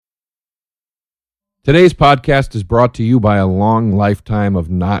Today's podcast is brought to you by a long lifetime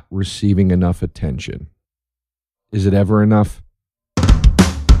of not receiving enough attention. Is it ever enough?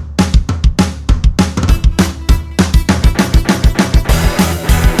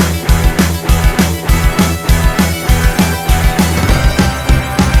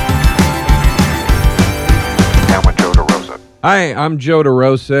 Hi, I'm Joe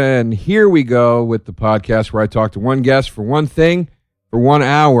DeRosa, and here we go with the podcast where I talk to one guest for one thing for 1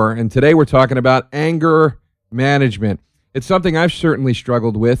 hour, and today we're talking about anger management. It's something I've certainly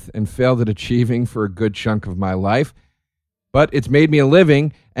struggled with and failed at achieving for a good chunk of my life, but it's made me a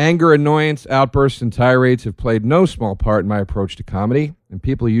living. Anger, annoyance, outbursts, and tirades have played no small part in my approach to comedy, and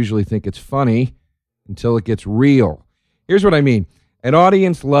people usually think it's funny until it gets real. Here's what I mean. An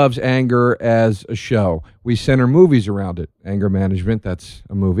audience loves anger as a show. We center movies around it. Anger management, that's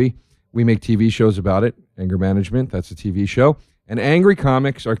a movie. We make TV shows about it. Anger management, that's a TV show. And angry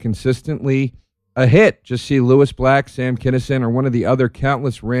comics are consistently a hit. Just see Louis Black, Sam Kinison, or one of the other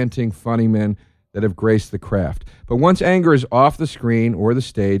countless ranting funny men that have graced the craft. But once anger is off the screen or the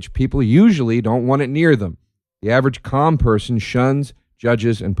stage, people usually don't want it near them. The average calm person shuns,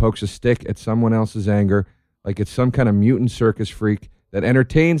 judges, and pokes a stick at someone else's anger like it's some kind of mutant circus freak that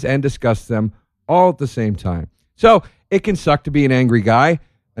entertains and disgusts them all at the same time. So it can suck to be an angry guy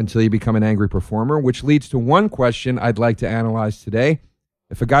until you become an angry performer, which leads to one question I'd like to analyze today.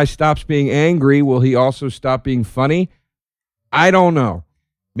 If a guy stops being angry, will he also stop being funny? I don't know.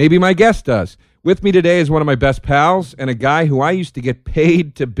 Maybe my guest does. With me today is one of my best pals and a guy who I used to get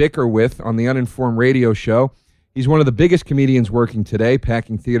paid to bicker with on the Uninformed radio show. He's one of the biggest comedians working today,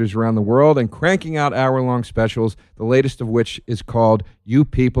 packing theaters around the world and cranking out hour-long specials, the latest of which is called You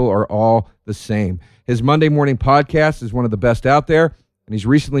People Are All the Same. His Monday morning podcast is one of the best out there, and he's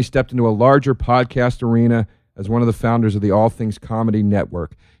recently stepped into a larger podcast arena as one of the founders of the All Things Comedy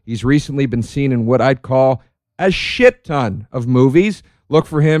Network. He's recently been seen in what I'd call a shit ton of movies. Look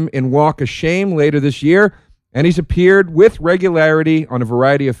for him in Walk of Shame later this year, and he's appeared with regularity on a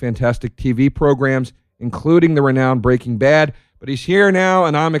variety of fantastic TV programs, including the renowned Breaking Bad. But he's here now,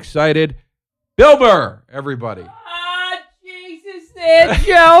 and I'm excited. Bill Burr, everybody. Ah, Jesus there,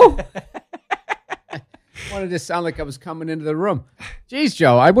 Joe. Wanted to sound like I was coming into the room. Jeez,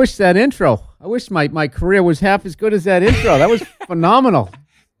 Joe, I wish my career was half as good as that intro. That was phenomenal.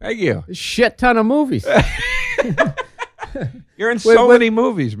 Thank you. A shit ton of movies. You're in so many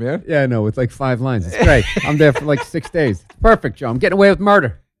movies, man. Yeah, I know, with like 5 lines. It's great. I'm there for like 6 days. It's perfect, Joe. I'm getting away with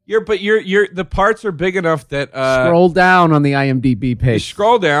murder. You're the parts are big enough that scroll down on the IMDb page. You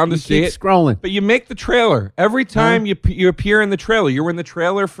scroll down to see it. Scrolling, but you make the trailer every time you appear in the trailer. You're in the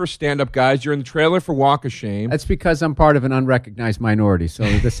trailer for Stand Up Guys. You're in the trailer for Walk of Shame. That's because I'm part of an unrecognized minority. So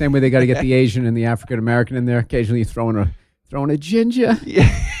the same way they got to get the Asian and the African American in there. Occasionally throwing a ginger.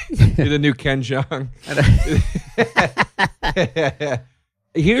 Yeah, you're the new Ken Jeong.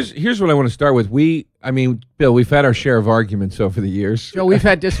 Here's what I want to start with. Bill, we've had our share of arguments over the years. Joe, we've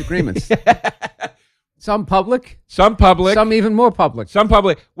had disagreements. Some public. Some even more public. Some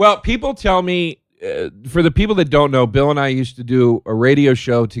public. Well, people tell me, for the people that don't know, Bill and I used to do a radio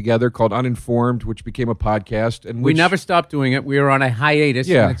show together called Uninformed, which became a podcast. And we never stopped doing it. We were on a hiatus.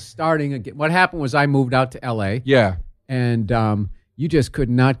 Yeah. And it's starting again. What happened was I moved out to L.A. Yeah. And you just could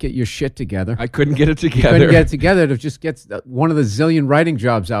not get your shit together. I couldn't get it together. You couldn't get it together to just get one of the zillion writing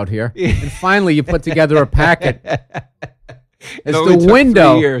jobs out here. And finally, you put together a packet. As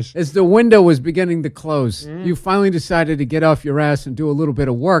the window was beginning to close, you finally decided to get off your ass and do a little bit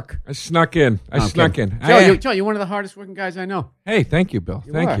of work. I snuck in. Joe, you're one of the hardest working guys I know. Hey, thank you, Bill.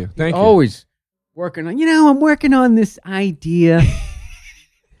 Thank you. Always working on. I'm working on this idea.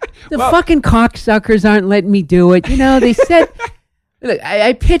 The fucking cocksuckers aren't letting me do it. They said. Look,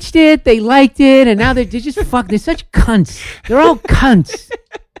 I pitched it, they liked it, and now they're just they're such cunts. They're all cunts.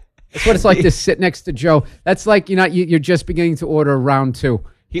 That's what it's like to sit next to Joe. That's like, you're just beginning to order round 2.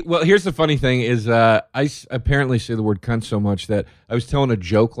 Here's the funny thing is I apparently say the word cunt so much that I was telling a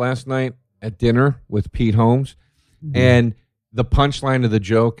joke last night at dinner with Pete Holmes, and the punchline of the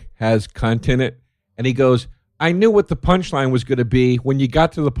joke has cunt in it, and he goes, I knew what the punchline was going to be when you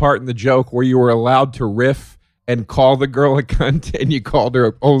got to the part in the joke where you were allowed to riff and call the girl a cunt, and you called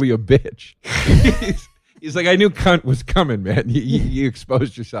her only a bitch. He's like, I knew cunt was coming, man. You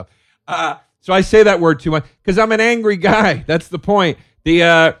exposed yourself. So I say that word too much because I'm an angry guy. That's the point.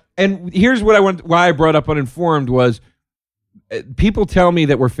 And here's what why I brought up Uninformed was people tell me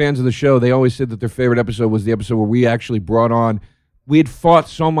that we're fans of the show. They always said that their favorite episode was the episode where we actually brought on. We had fought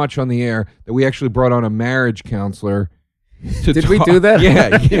so much on the air that we actually brought on a marriage counselor. Did we do that?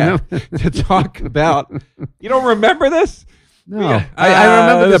 Yeah. To talk about. You don't remember this? No, Yeah. I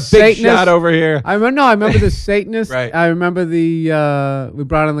remember the big Satanist. shot over here. I remember the Satanist. Right. I remember we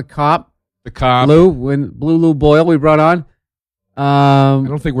brought on the cop. The cop. Blue Lou Boyle we brought on. I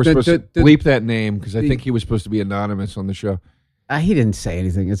don't think we're supposed to bleep that name because I think he was supposed to be anonymous on the show. He didn't say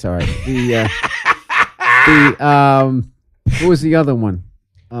anything. It's all right. Who was the other one?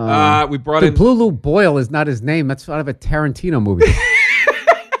 We brought in Blue Lou Boyle is not his name. That's out of a Tarantino movie.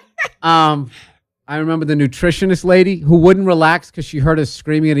 I remember the nutritionist lady who wouldn't relax because she heard us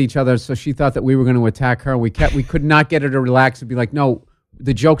screaming at each other, so she thought that we were going to attack her. And we could not get her to relax and be like, "No,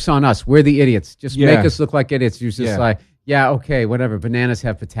 the joke's on us. We're the idiots. Just make us look like idiots." She was just like, "Yeah, okay, whatever. Bananas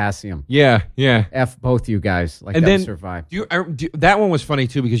have potassium. Yeah. F both you guys. Like And that then survive." That one was funny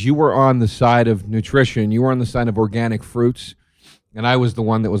too because you were on the side of nutrition. You were on the side of organic fruits, and I was the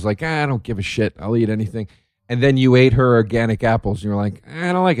one that was like, I don't give a shit. I'll eat anything. And then you ate her organic apples, and you were like,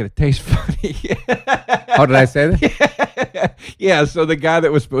 I don't like it. It tastes funny. Oh, did I say that? Yeah. So the guy that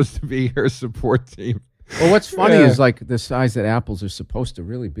was supposed to be her support team. Well, what's funny is like the size that apples are supposed to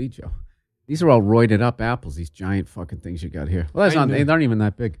really be, Joe. These are all roided up apples. These giant fucking things you got here. Well, they aren't even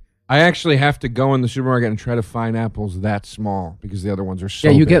that big. I actually have to go in the supermarket and try to find apples that small because the other ones are so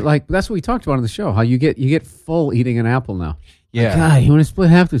you big. get like that's what we talked about on the show. How you get full eating an apple now. Yeah. Like, God, you want to split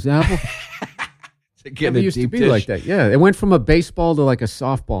half this apple? It used to be like that. Yeah, it went from a baseball to like a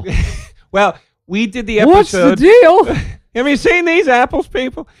softball. Well, we did the episode. What's the deal? Have you seen these apples,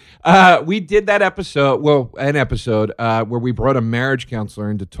 people? We did that episode. Well, an episode where we brought a marriage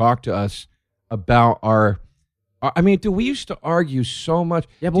counselor in to talk to us about our. I mean, dude, we used to argue so much.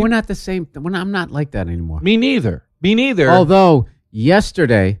 Yeah, but we're not the same. I'm not like that anymore. Me neither. Although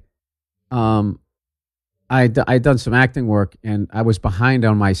yesterday, I'd done some acting work, and I was behind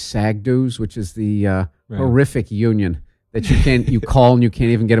on my SAG dues, which is the horrific union that you call and you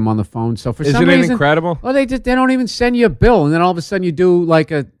can't even get them on the phone. So for some reason, isn't it incredible? Well, they don't even send you a bill, and then all of a sudden you do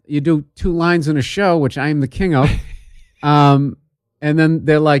 2 lines in a show, which I am the king of, and then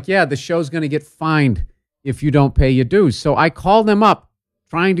they're like, yeah, the show's going to get fined if you don't pay your dues. So I called them up,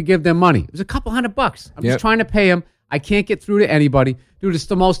 trying to give them money. It was a couple $100. I'm just trying to pay them. I can't get through to anybody, dude. It's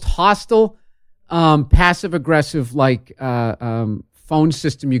the most hostile. Passive aggressive phone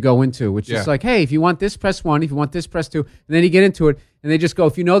system you go into, which is like, hey, if you want this, press 1. If you want this, press 2. And then you get into it, and they just go,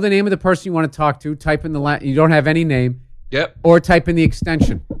 if you know the name of the person you want to talk to, type in you don't have any name, or type in the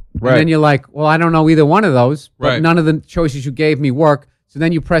extension. Right. And then you're like, well, I don't know either one of those, but none of the choices you gave me work. So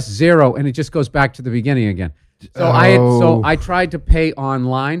then you press 0, and it just goes back to the beginning again. So I tried to pay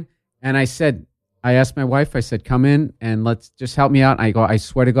online, and I asked my wife, I said, come in and let's just help me out. I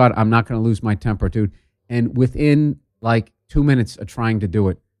swear to God, I'm not going to lose my temper, dude. And within like 2 minutes of trying to do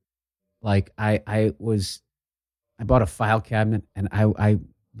it, like I bought a file cabinet and I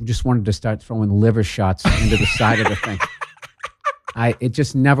just wanted to start throwing liver shots into the side of the thing. It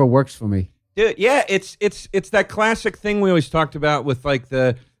just never works for me. Dude, yeah, it's that classic thing we always talked about with like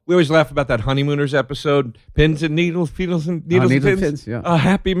we always laugh about that Honeymooners episode, pins and needles, needles and pins. Yeah. A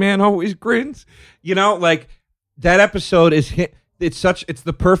happy man always grins. You know, like that episode is hit. It's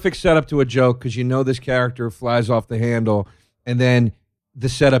the perfect setup to a joke because you know this character flies off the handle, and then the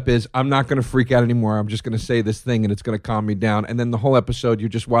setup is I'm not going to freak out anymore. I'm just going to say this thing, and it's going to calm me down. And then the whole episode, you're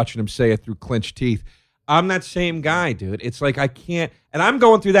just watching him say it through clenched teeth. I'm that same guy, dude. It's like I can't, and I'm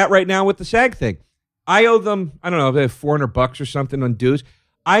going through that right now with the SAG thing. I owe them, I don't know, they have $400 or something on dues.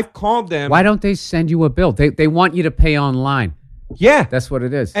 I've called them. Why don't they send you a bill? They want you to pay online. Yeah. That's what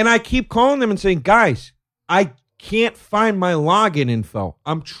it is. And I keep calling them and saying, guys, I can't find my login info.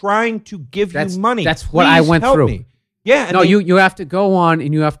 I'm trying to give you money. That's what I went through. Me. Yeah. No, you have to go on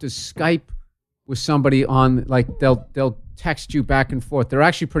and you have to Skype with somebody on, like they'll text you back and forth. They're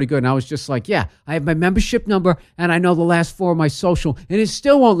actually pretty good. And I was just like, yeah, I have my membership number and I know the last 4 of my social and it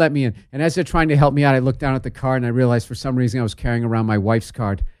still won't let me in. And as they're trying to help me out, I looked down at the card and I realized for some reason I was carrying around my wife's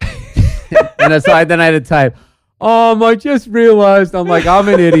card. And then I had to type, I just realized. I'm like, I'm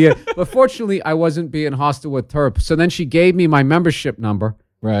an idiot. But fortunately, I wasn't being hostile with her. So then she gave me my membership number.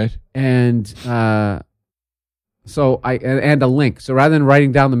 Right. And and a link. So rather than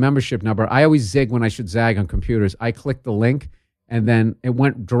writing down the membership number, I always zig when I should zag on computers. I clicked the link, and then it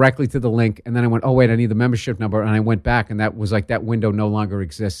went directly to the link. And then I went, oh, wait, I need the membership number. And I went back, and that was like that window no longer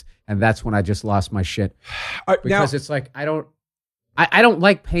exists. And that's when I just lost my shit. Because it's like I don't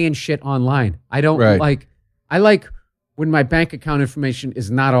like paying shit online. I like when my bank account information is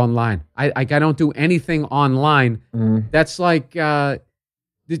not online. I don't do anything online. That's like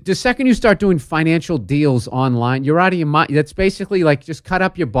the second you start doing financial deals online, you're out of your mind. That's basically like just cut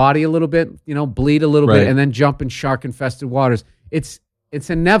up your body a little bit, bleed a little bit, and then jump in shark-infested waters. It's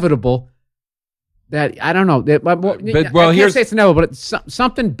inevitable that I don't know. That, well, I can't say it's inevitable, but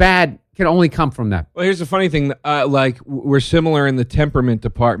something bad can only come from that. Well, here's the funny thing. Like, we're similar in the temperament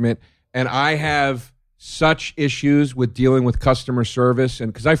department, and I have such issues with dealing with customer service,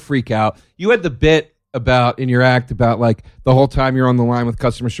 and because I freak out. You had the bit about in your act about like the whole time you're on the line with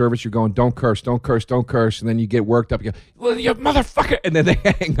customer service, you're going, don't curse, don't curse, don't curse, and then you get worked up. You go, well, you motherfucker, and then they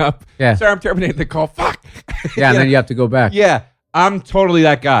hang up. Yeah. Sorry, I'm terminating the call. Fuck. Yeah, and then you have to go back. Yeah, I'm totally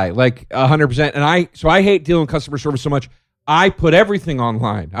that guy, like 100%. And I hate dealing with customer service so much. I put everything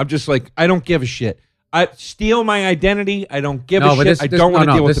online. I'm just like, I don't give a shit. I steal my identity. I don't give a shit. I don't want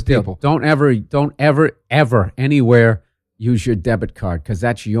to deal with the people. Don't ever anywhere use your debit card because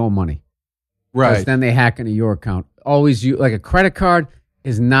that's your money. Right. Because then they hack into your account. Always use like a credit card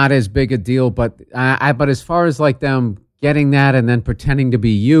is not as big a deal, but but as far as like them getting that and then pretending to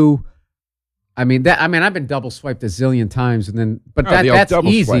be you, I've been double swiped a zillion times, and then that's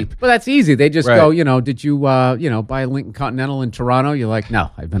easy. Swipe. But that's easy. They just go, did you buy a Lincoln Continental in Toronto? You're like, no,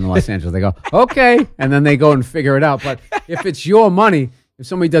 I've been in Los Angeles. They go, okay, and then they go and figure it out. But if it's your money, if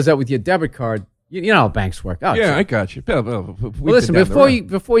somebody does that with your debit card, you know how banks work. Oh, yeah, I got you. Well, listen, before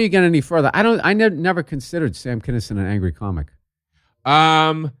you get any further, I never considered Sam Kinison an angry comic.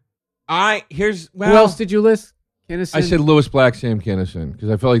 Who else did you list? Kinison? I said Lewis Black, Sam Kinison, because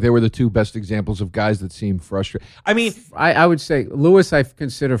I felt like they were the two best examples of guys that seemed frustrated. I mean, I would say Lewis I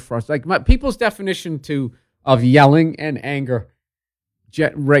consider frustrated. Like people's definition of yelling and anger,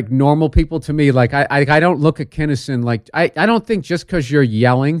 like normal people to me, like I don't look at Kinison like I don't think just because you're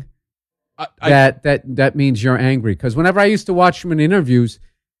yelling that means you're angry. Because whenever I used to watch him in interviews,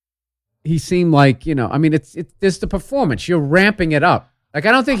 he seemed like there's the performance. You're ramping it up. Like,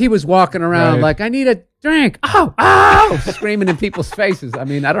 I don't think he was walking around like, I need a drink. Oh, screaming in people's faces. I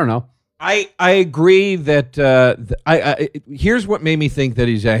mean, I don't know. I agree that here's what made me think that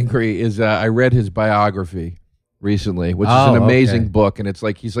he's angry is I read his biography recently, which is an amazing book. And it's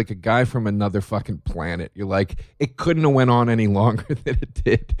like he's like a guy from another fucking planet. You're like, it couldn't have went on any longer than it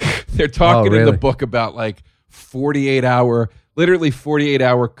did. They're talking in the book about like 48-hour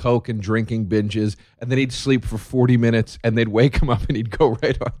coke and drinking binges, and then he'd sleep for 40 minutes, and they'd wake him up, and he'd go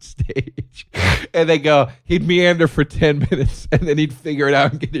right on stage. And they go, he'd meander for 10 minutes, and then he'd figure it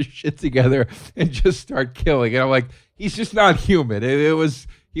out and get his shit together and just start killing. And I'm like, he's just not human.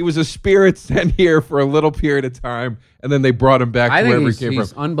 He was a spirit sent here for a little period of time, and then they brought him back to wherever he came from.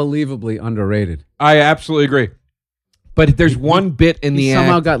 He's unbelievably underrated. I absolutely agree. But there's one bit in the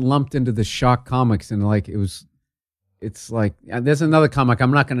somehow got lumped into the shock comics, and like it's like there's another comic. I'm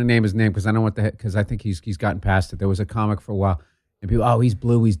not going to name his name because I know what the heck, because I think he's gotten past it. There was a comic for a while, and people, he's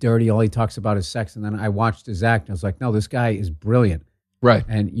blue, he's dirty, all he talks about is sex. And then I watched his act, and I was like, no, this guy is brilliant, right?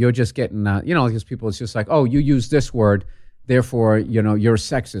 And you're just getting, these people. It's just like, oh, you use this word, therefore, you're a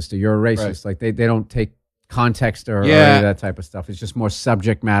sexist or you're a racist. Right. Like they don't take context or any of that type of stuff. It's just more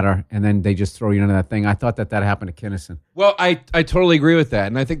subject matter, and then they just throw you into that thing. I thought that happened to Kinison. Well, I totally agree with that,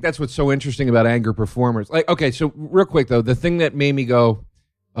 and I think that's what's so interesting about anger performers. Like, okay, so real quick though, the thing that made me go,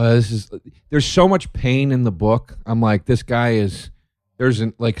 there's so much pain in the book. I'm like, this guy there's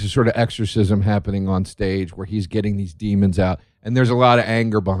a sort of exorcism happening on stage where he's getting these demons out, and there's a lot of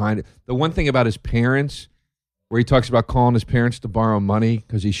anger behind it. The one thing about his parents, where he talks about calling his parents to borrow money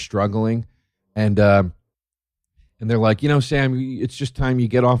because he's struggling, and they're like, Sam, it's just time you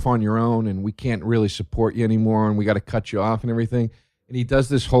get off on your own, and we can't really support you anymore, and we got to cut you off and everything. And he does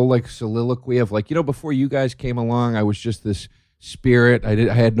this whole like soliloquy of like, before you guys came along, I was just this spirit. I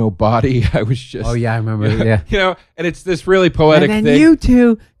had no body. I was just. Oh yeah, I remember. Yeah. And it's this really poetic thing. And then you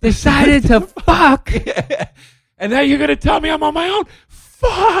two decided to fuck. Yeah. And now you're gonna tell me I'm on my own.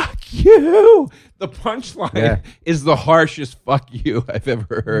 Fuck you. The punchline is the harshest fuck you I've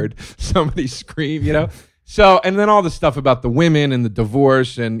ever heard somebody scream. So, and then all the stuff about the women and the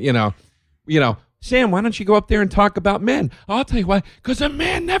divorce and, Sam, why don't you go up there and talk about men? I'll tell you why. Because a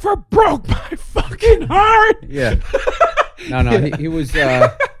man never broke my fucking heart. Yeah. No, he was,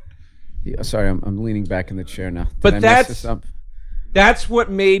 sorry, I'm leaning back in the chair now. But that's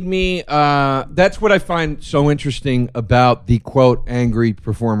what made me, that's what I find so interesting about the, quote, angry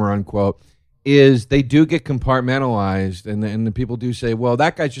performer, unquote, is they do get compartmentalized. And the people do say, well,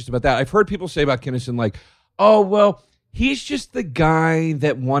 that guy's just about that. I've heard people say about Kinison, like, oh, well, he's just the guy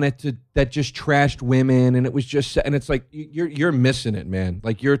that that just trashed women, and it was just, and it's like you're missing it, man.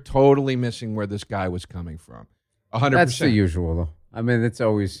 Like you're totally missing where this guy was coming from. 100%. That's the usual, though. I mean, it's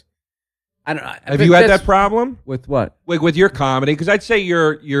always. I don't know. Have you had that problem with what? Like with your comedy? Because I'd say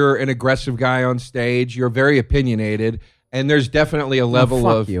you're an aggressive guy on stage. You're very opinionated, and there's definitely a level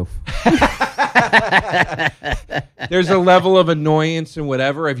fuck of you. There's a level of annoyance and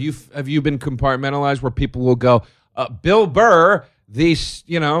whatever. Have you been compartmentalized where people will go, Bill Burr,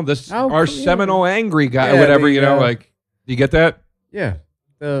 our seminal angry guy, or whatever, like, do you get that? Yeah.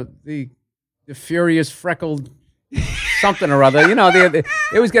 The furious freckled something or other. They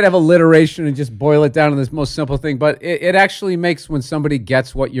always got to have alliteration and just boil it down to this most simple thing. But it actually makes when somebody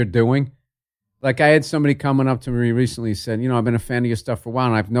gets what you're doing. Like I had somebody coming up to me recently said, I've been a fan of your stuff for a while,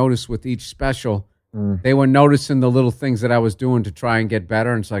 and I've noticed with each special, they were noticing the little things that I was doing to try and get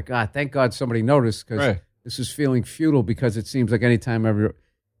better. And it's like, thank God somebody noticed, because this is feeling futile, because it seems like anytime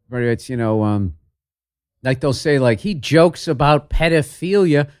it's, like they'll say, like, he jokes about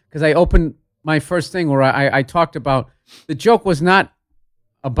pedophilia, because I opened my first thing where I talked about, the joke was not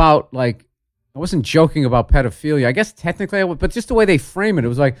about, like, I wasn't joking about pedophilia. I guess technically I would, but just the way they frame it, it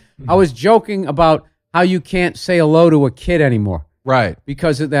was like I was joking about how you can't say hello to a kid anymore. Right.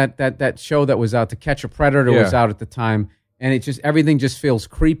 Because of that show that was out, To Catch a Predator was out at the time, and everything just feels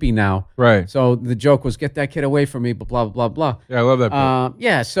creepy now. Right. So the joke was, get that kid away from me, blah, blah, blah. Yeah, I love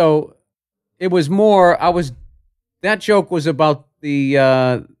that. So it was more, that joke was about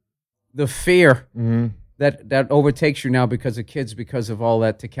the fear that overtakes you now because of kids, because of all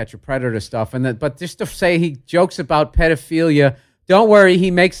that To Catch a Predator stuff. But just to say he jokes about pedophilia, don't worry, he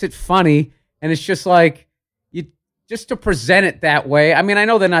makes it funny. And it's just like, just to present it that way. I mean, I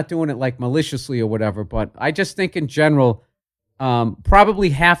know they're not doing it like maliciously or whatever, but I just think in general, probably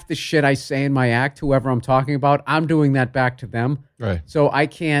half the shit I say in my act, whoever I'm talking about, I'm doing that back to them. Right. So I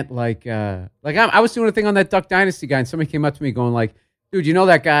can't I was doing a thing on that Duck Dynasty guy, and somebody came up to me going like, dude,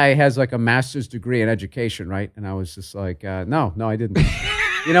 that guy has like a master's degree in education, right? And I was just like, no, I didn't.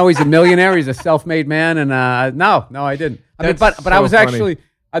 He's a millionaire. He's a self-made man. And no, I didn't. But I was actually,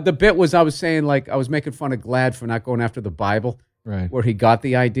 the bit was I was saying, like, I was making fun of Glad for not going after the Bible, right, where he got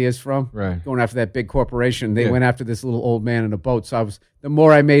the ideas from, right, going after that big corporation. They went after this little old man in a boat. So the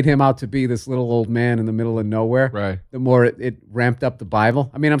more I made him out to be this little old man in the middle of nowhere, right, the more it ramped up the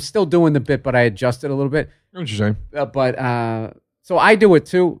Bible. I mean, I'm still doing the bit, but I adjusted a little bit. I know what you're saying. So I do it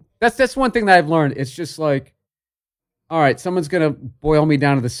too. That's one thing that I've learned. It's just like, all right, someone's going to boil me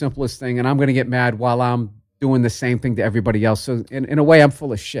down to the simplest thing, and I'm going to get mad while I'm doing the same thing to everybody else. So in a way, I'm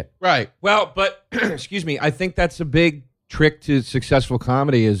full of shit. Right. Well, but excuse me, I think that's a big trick to successful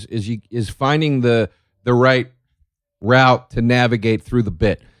comedy is finding the right route to navigate through the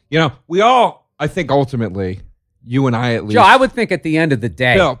bit. We all, I think ultimately, you and I at least. Joe, I would think at the end of the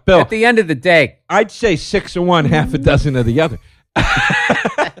day. Bill. At the end of the day. I'd say 6 of one, half a dozen of the other.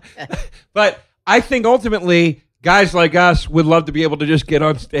 But I think ultimately, guys like us would love to be able to just get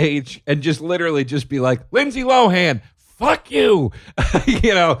on stage and just literally just be like, Lindsay Lohan, fuck you.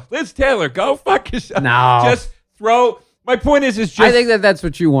 Liz Taylor, go fuck yourself. No. Just throw. My point is just. I think that's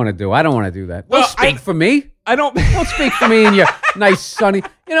what you want to do. I don't want to do that. Well, don't speak for me. I don't. Don't speak for me and your nice sunny.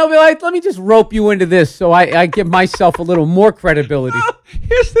 Be like, let me just rope you into this so I give myself a little more credibility. No,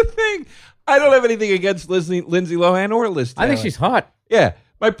 here's the thing. I don't have anything against Lindsay Lohan or Liz Taylor. I think she's hot. Yeah.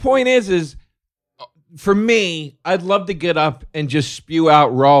 My point is for me, I'd love to get up and just spew out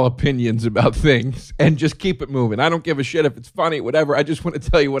raw opinions about things and just keep it moving. I don't give a shit if it's funny, whatever. I just want to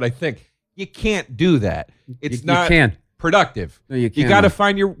tell you what I think. You can't do that. It's not productive. No, you can't. You got to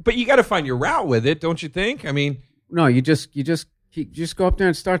find your route with it, don't you think? I mean, no, you just go up there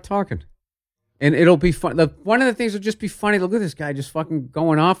and start talking. And it'll be fun. One of the things will just be funny. Look at this guy just fucking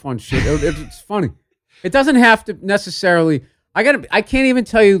going off on shit. It's funny. It doesn't have to necessarily. I can't even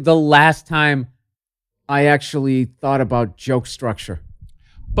tell you the last time I actually thought about joke structure.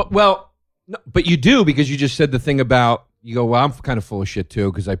 But you do, because you just said the thing about, you go, well, I'm kind of full of shit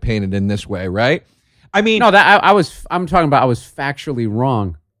too because I painted in this way, right? I mean, no, I'm talking about I was factually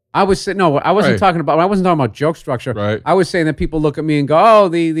wrong. I wasn't talking about joke structure. Right. I was saying that people look at me and go, oh,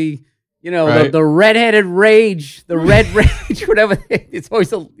 the redheaded rage, the red rage, whatever. It's always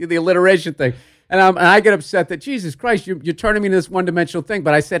the alliteration thing. And I get upset that, Jesus Christ, you're turning me into this one-dimensional thing.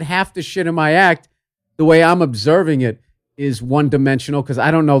 But I said half the shit in my act, the way I'm observing it, is one-dimensional because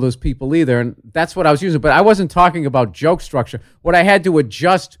I don't know those people either. And that's what I was using. But I wasn't talking about joke structure. What I had to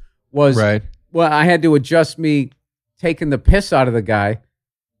adjust was, I had to adjust me taking the piss out of the guy,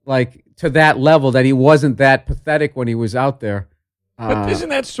 like to that level that he wasn't that pathetic when he was out there. But isn't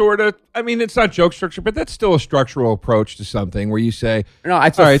that sort of, I mean, it's not joke structure, but that's still a structural approach to something where you say. No,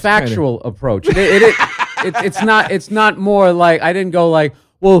 it's a factual approach. It's not more like, I didn't go like,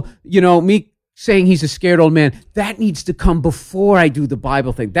 well, me saying he's a scared old man, that needs to come before I do the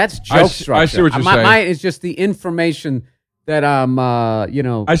Bible thing. That's joke structure. I see what you're saying. Mine is just the information that I'm,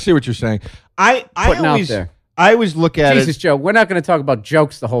 I see what you're saying. I I always look at Jesus, Joe, we're not going to talk about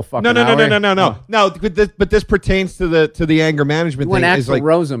jokes the whole fucking hour. No. But this pertains to the anger management thing. Is like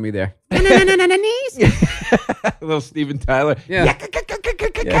Rose on me there. Little Steven Tyler. Yeah.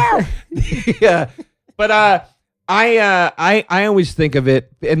 Yeah. But I always think of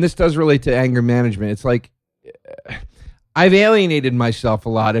it, and this does relate to anger management. It's like I've alienated myself a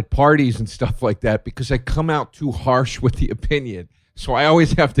lot at parties and stuff like that because I come out too harsh with the opinion. So I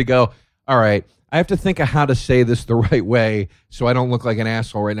always have to go, all right, I have to think of how to say this the right way so I don't look like an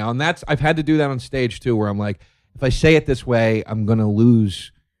asshole right now. And I've had to do that on stage too, where I'm like, if I say it this way, I'm going to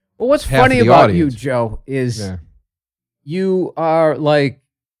lose. Well, what's half funny of the about audience. you, Joe, is you are like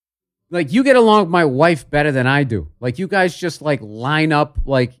you get along with my wife better than I do. Like you guys just like line up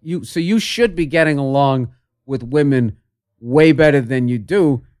like you. So you should be getting along with women way better than you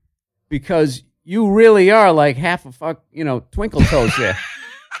do because you really are like half a twinkle toes there.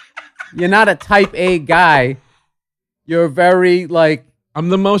 You're not a type A guy. You're very like. I'm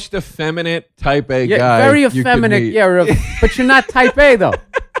the most effeminate type A guy. Very effeminate. But you're not type A though.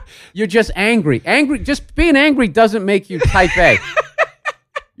 You're just angry. Just being angry doesn't make you type A.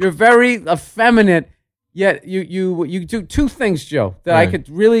 You're very effeminate. Yet you do two things, Joe, that I could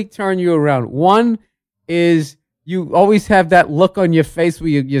really turn you around. One is you always have that look on your face where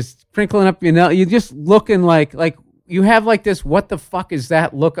you're crinkling up your nail. You're just looking like you have like this. What the fuck is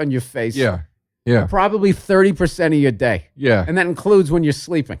that look on your face? Yeah. Probably 30% of your day. Yeah. And that includes when you're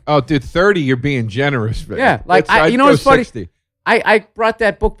sleeping. Oh, dude, 30, you're being generous. Man. Yeah. Like, you know what's funny? 60. I brought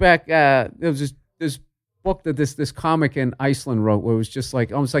that book back. There was this book that this comic in Iceland wrote where it was just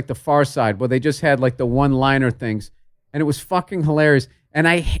like, almost like The Far Side, where they just had like the one-liner things. And it was fucking hilarious. And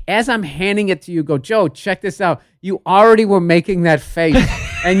as I'm handing it to you, go, Joe, check this out. You already were making that face.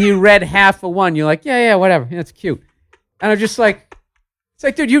 And you read half of one. You're like, yeah, whatever. That's cute. And I'm just like, it's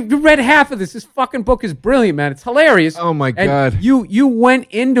like, dude, you read half of this. This fucking book is brilliant, man. It's hilarious. Oh, my God. You went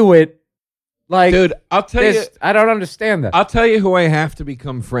into it like... Dude, I'll tell you... I don't understand that. I'll tell you who I have to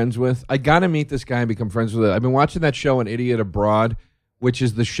become friends with. I got to meet this guy and become friends with it. I've been watching that show, An Idiot Abroad, which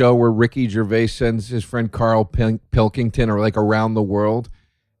is the show where Ricky Gervais sends his friend Carl Pilkington or like around the world.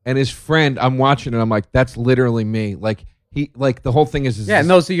 And his friend, I'm watching it, I'm like, that's literally me. Like... the whole thing is and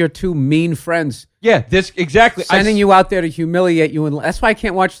those are your two mean friends. Yeah, this exactly. Sending you out there to humiliate you. And that's why I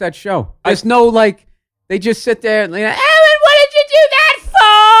can't watch that show. There's no, like, they just sit there and, like, Alan, what did you do that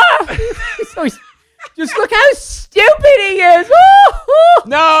for? So just look how stupid he is.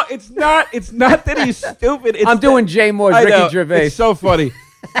 No, it's not. It's not that he's stupid. I'm doing Jay Moore's Ricky Gervais. It's so funny.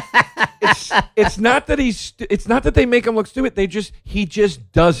 It's not that it's not that they make him look stupid. He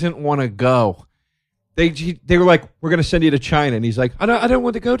just doesn't want to go. They were like, we're going to send you to China. And he's like, I don't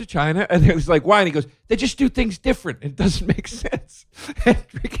want to go to China. And he's like, why? And he goes, they just do things different. It doesn't make sense. And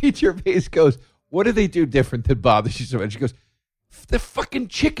Ricky Gervais goes, what do they do different that bothers you so much? He goes, the fucking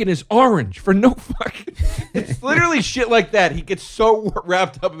chicken is orange for no fucking... It's literally shit like that. He gets so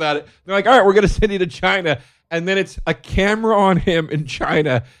wrapped up about it. They're like, all right, we're going to send you to China. And then it's a camera on him in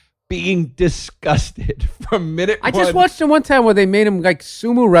China being disgusted from minute one. I just watched him one time where they made him like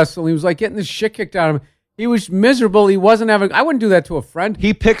sumo wrestle. He was like getting the shit kicked out of him. He was miserable. He wasn't having... I wouldn't do that to a friend.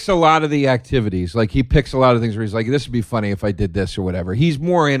 He picks a lot of the activities. Like, he picks a lot of things where he's like, this would be funny if I did this or whatever. He's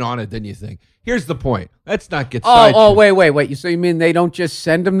more in on it than you think. Here's the point. Let's not get sidetracked. Oh, wait. So you mean they don't just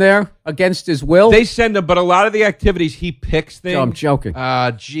send him there against his will? They send him, but a lot of the activities, he picks things. No, I'm joking.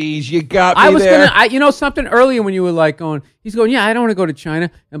 Geez, you got me there. You know something earlier when you were like he's going, yeah, I don't want to go to China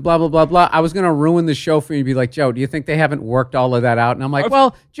and blah, blah, blah, blah. I was going to ruin the show for you and be like, Joe, do you think they haven't worked all of that out? And I'm like,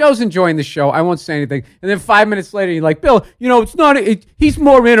 well, Joe's enjoying the show. I won't say anything. And then 5 minutes later, you're like, Bill, it's not, he's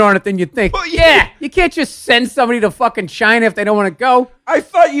more in on it than you think. Well, yeah, you can't just send somebody to fucking China if they don't want to go. I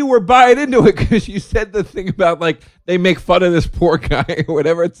thought you were buying into it because you said the thing about, like, they make fun of this poor guy or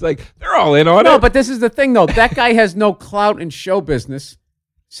whatever. It's like, they're all in on it. No, but this is the thing, though. That guy has no clout in show business.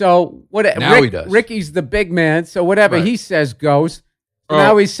 So now he does. Ricky's the big man, so whatever he says goes. So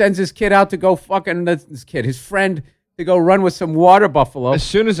now he sends his kid out to go his friend, to go run with some water buffalo. As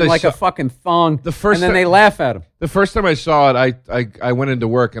soon as a fucking thong. And then they laugh at him. The first time I saw it, I went into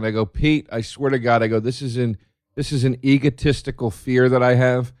work and I go, Pete, I swear to God, I go, this is an egotistical fear that I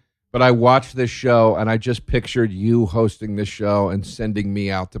have. But I watched this show and I just pictured you hosting this show and sending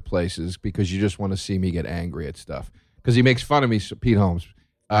me out to places because you just want to see me get angry at stuff. Because he makes fun of me, Pete Holmes.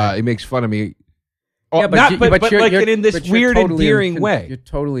 He makes fun of me. Yeah, but you're, like in this weird, endearing way. You're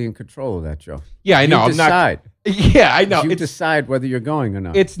totally in control of that, Joe. Yeah, I know. You decide. Yeah, I know. You decide whether you're going or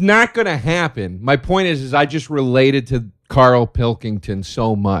not. It's not going to happen. My point is I just related to Carl Pilkington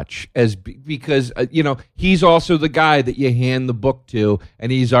so much because he's also the guy that you hand the book to,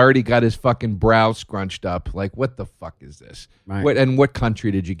 and he's already got his fucking brow scrunched up. Like, what the fuck is this? Right. What country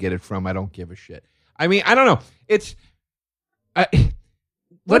did you get it from? I don't give a shit. I mean, I don't know.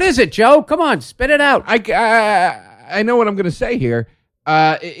 What is it, Joe? Come on, spit it out. I know what I'm going to say here.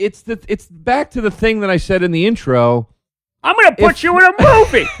 It's back to the thing that I said in the intro. I'm going to put you in a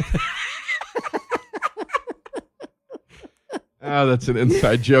movie. Oh, that's an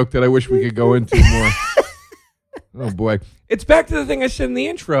inside joke that I wish we could go into more. Oh boy, it's back to the thing I said in the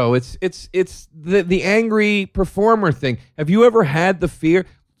intro. It's the angry performer thing. Have you ever had the fear?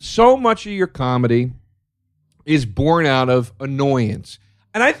 So much of your comedy is born out of annoyance,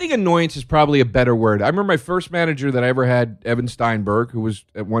 and I think annoyance is probably a better word. I remember my first manager that I ever had, Evan Steinberg, who was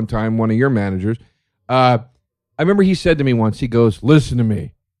at one time one of your managers. I remember he said to me once, he goes, "Listen to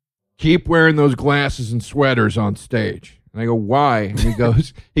me, keep wearing those glasses and sweaters on stage." And I go, "Why?" And he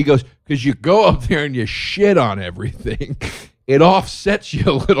goes, "Because you go up there and you shit on everything. It offsets you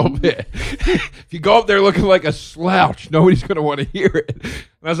a little bit. If you go up there looking like a slouch, nobody's going to want to hear it."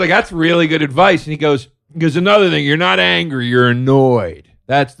 And I was like, "That's really good advice." And he goes, "Another thing, you're not angry, you're annoyed.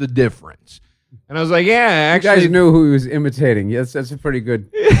 That's the difference." And I was like, "Yeah, actually." You guys knew who he was imitating. Yes, that's a pretty good.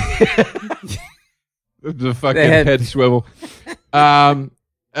 The fucking head swivel. But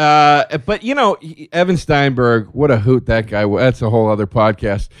Evan Steinberg, what a hoot that guy was. That's a whole other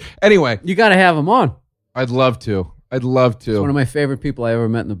podcast. Anyway, you got to have him on. I'd love to. He's one of my favorite people I ever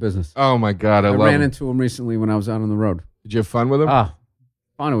met in the business. Oh my God, I ran into him recently when I was out on the road. Did you have fun with him?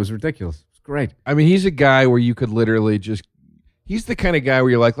 Fun. It was ridiculous. It was great. I mean, he's a guy where you could literally he's the kind of guy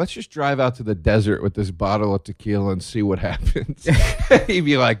where you're like, let's just drive out to the desert with this bottle of tequila and see what happens. He'd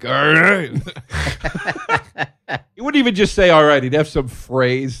be like, all right. He wouldn't even just say, all right. He'd have some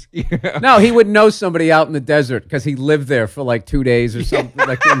phrase. Yeah. No, he would know somebody out in the desert because he lived there for like 2 days or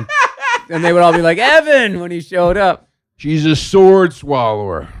something. And they would all be like, Evan, when he showed up. She's a sword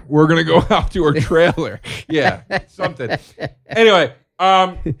swallower. We're going to go out to her trailer. Yeah, something. Anyway.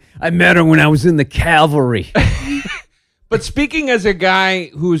 I met her when I was in the cavalry. But speaking as a guy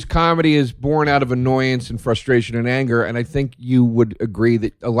whose comedy is born out of annoyance and frustration and anger, and I think you would agree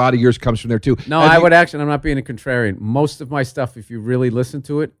that a lot of yours comes from there too. No, I would actually, I'm not being a contrarian. Most of my stuff, if you really listen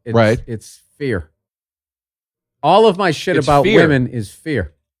to it, it's fear. All of my shit about women is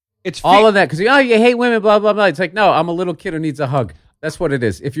fear. It's all of that, because you hate women, blah, blah, blah. It's like, no, I'm a little kid who needs a hug. That's what it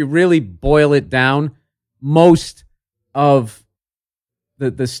is. If you really boil it down, most of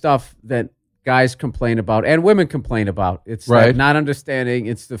the stuff that guys complain about and women complain about, it's like not understanding.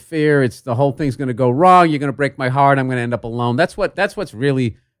 It's the fear. It's the whole thing's going to go wrong. You're going to break my heart. I'm going to end up alone. That's what's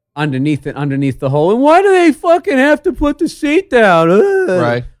really underneath the whole. And why do they fucking have to put the seat down?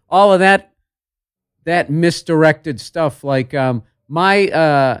 Right. All of that misdirected stuff. Like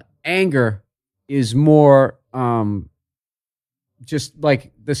my anger is more just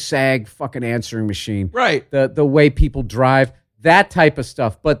like the SAG fucking answering machine. Right. The way people drive, that type of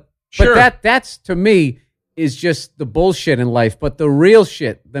stuff. But that's to me is just the bullshit in life. But the real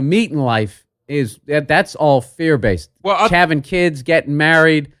shit, the meat in life, is that's all fear based. Well, having kids, getting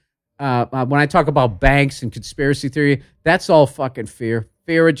married. When I talk about banks and conspiracy theory, that's all fucking fear.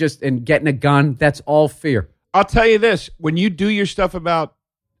 Fear of and getting a gun. That's all fear. I'll tell you this: when you do your stuff about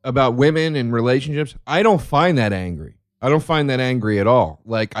women and relationships, I don't find that angry. I don't find that angry at all.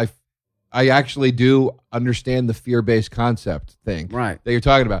 Like I actually do understand the fear-based concept thing that you're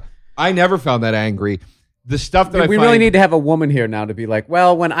talking about. I never found that angry. The stuff that we really need to have a woman here now to be like,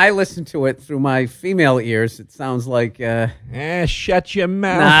 well, when I listen to it through my female ears, it sounds like shut your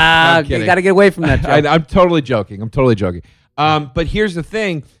mouth. Nah, you got to get away from that joke. I'm totally joking. But here's the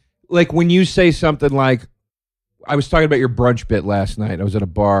thing. Like when you say something like, I was talking about your brunch bit last night. I was at a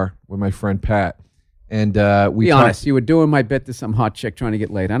bar with my friend Pat. And be honest, you were doing my bit to some hot chick trying to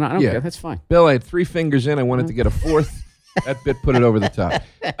get laid. I don't care. That's fine. Bill, I had 3 fingers in. I wanted to get a 4th. That bit put it over the top.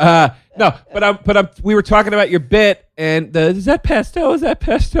 We were talking about your bit, and is that pesto? Is that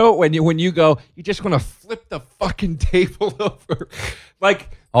pesto? When you go, you just want to flip the fucking table over, like.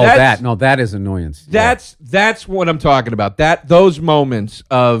 That is annoyance. That's what I'm talking about. Those moments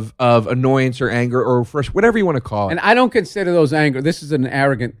of annoyance or anger or whatever you want to call it. And I don't consider those anger. This is an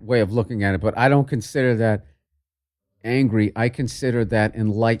arrogant way of looking at it, but I don't consider that angry. I consider that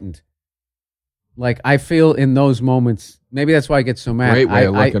enlightened. Like I feel in those moments. Maybe that's why I get so mad. Great way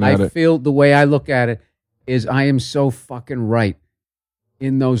of looking at it. I feel the way I look at it is I am so fucking right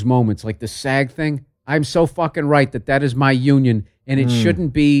in those moments. Like the SAG thing, I'm so fucking right that is my union. And it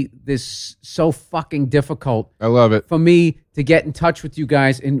shouldn't be this so fucking difficult. I love it. For me to get in touch with you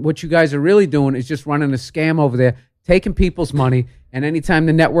guys. And what you guys are really doing is just running a scam over there taking people's money, and anytime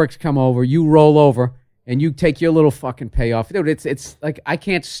the networks come over, you roll over and you take your little fucking payoff. Dude, it's like I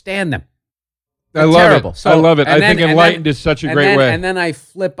can't stand them. They're terrible. So, I love it. I think enlightened is such a great way. And then I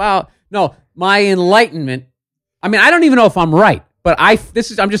flip out. No, my enlightenment. I mean, I don't even know if I'm right, but I'm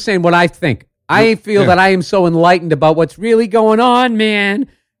just saying what I think. I feel that I am so enlightened about what's really going on, man,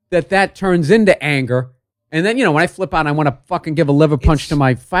 that turns into anger. And then, when I flip out and I want to fucking give a liver punch to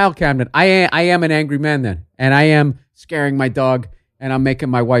my file cabinet, I am an angry man then. And I am scaring my dog, and I'm making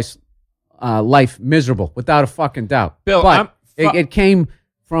my wife's life miserable, without a fucking doubt. Bill, but it came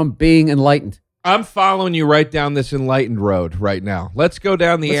from being enlightened. I'm following you right down this enlightened road right now. Let's go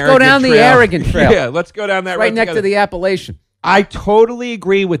down the arrogant trail. Let's go down the arrogant trail. Yeah, let's go down that road right next to the Appalachian. I totally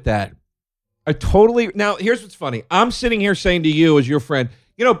agree with that. Now, here's what's funny. I'm sitting here saying to you as your friend,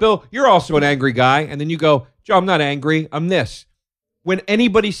 Bill, you're also an angry guy. And then you go, Joe, I'm not angry. I'm this. When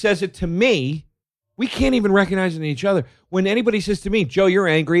anybody says it to me, we can't even recognize it in each other. When anybody says to me, Joe, you're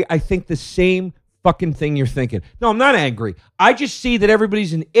angry, I think the same fucking thing you're thinking. No, I'm not angry. I just see that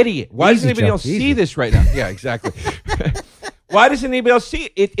everybody's an idiot. Why doesn't anybody else see this right now? Yeah, exactly. Why doesn't anybody else see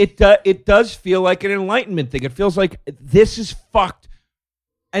it? It does feel like an enlightenment thing. It feels like this is fucked.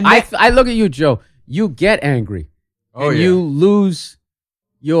 And I look at you, Joe. You get angry, and you lose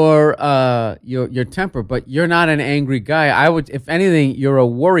your temper, but you're not an angry guy. If anything, you're a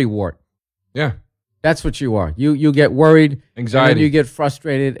worrywart. Yeah. That's what you are. You get worried, anxiety, and you get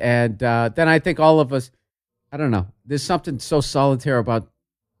frustrated, and then I think all of us, I don't know, there's something so solitary about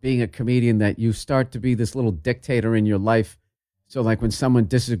being a comedian that you start to be this little dictator in your life. So like when someone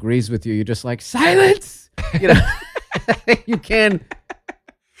disagrees with you, you're just like, silence! You can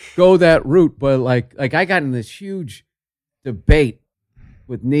go that route, but like I got in this huge debate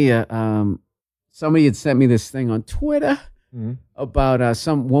with Nia. Somebody had sent me this thing on Twitter. Mm-hmm. About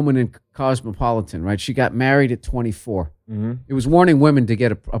some woman in Cosmopolitan, right? She got married at 24. Mm-hmm. It was warning women to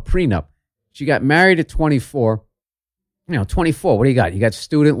get a prenup. She got married at 24. 24, what do you got? You got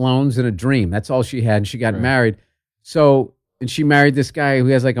student loans and a dream. That's all she had, and she got married. So, and she married this guy who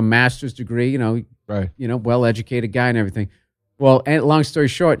has like a master's degree, well-educated guy and everything. Well, and long story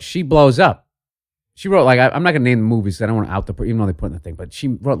short, she blows up. She wrote, I'm not going to name the movies. I don't want to out the, even though they put in the thing, but she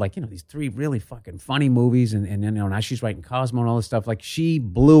wrote, these 3 really fucking funny movies. And now she's writing Cosmo and all this stuff. Like, she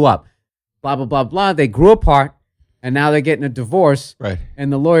blew up. Blah, blah, blah, blah. They grew apart, and now they're getting a divorce. Right.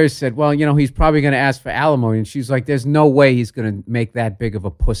 And the lawyers said, well, he's probably going to ask for alimony. And she's like, there's no way he's going to make that big of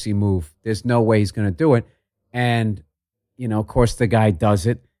a pussy move. There's no way he's going to do it. And, of course, the guy does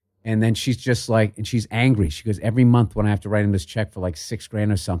it. And then she's just like, and she's angry. She goes, every month when I have to write him this check for like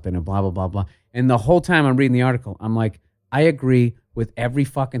 $6,000 or something and blah, blah, blah, blah. And the whole time I'm reading the article, I'm like, I agree with every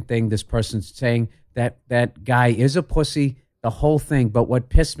fucking thing this person's saying. That guy is a pussy, the whole thing. But what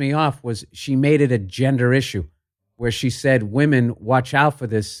pissed me off was she made it a gender issue where she said, women, watch out for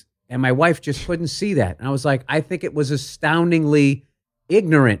this. And my wife just couldn't see that. And I was like, I think it was astoundingly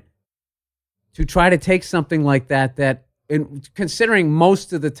ignorant to try to take something like that, and considering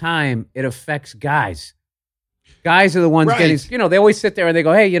most of the time it affects guys. Guys are the ones getting, they always sit there and they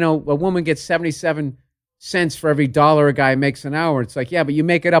go, hey, a woman gets 77 cents for every $1 a guy makes an hour. It's like, yeah, but you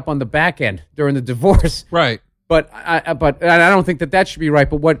make it up on the back end during the divorce. Right. But I don't think that should be right.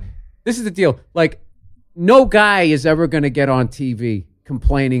 But this is the deal. Like, no guy is ever going to get on TV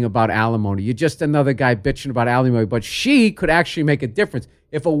complaining about alimony. You're just another guy bitching about alimony. But she could actually make a difference.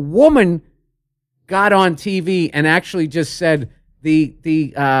 If a woman got on TV and actually just said the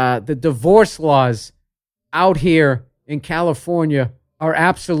divorce laws out here in California are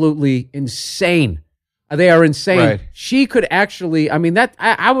absolutely insane. They are insane. Right. She could actually,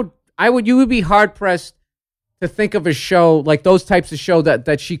 you would be hard pressed to think of a show like those types of show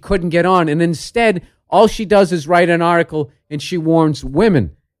that she couldn't get on. And instead, all she does is write an article and she warns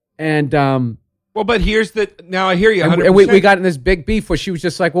women. And, well, but now I hear you 100%. And we got in this big beef where she was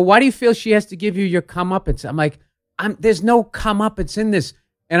just like, well, why do you feel she has to give you your comeuppance? I'm like, there's no comeuppance in this.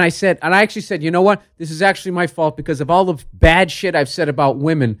 And I actually said, you know what? This is actually my fault because of all the bad shit I've said about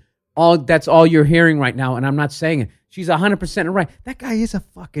women. That's all you're hearing right now, and I'm not saying it. She's 100% right. That guy is a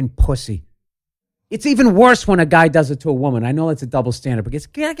fucking pussy. It's even worse when a guy does it to a woman. I know it's a double standard,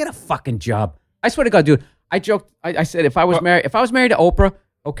 but get a fucking job. I swear to God, dude. I joked. I said if I was married to Oprah,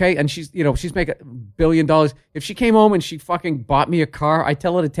 okay, and she's making $1 billion. If she came home and she fucking bought me a car, I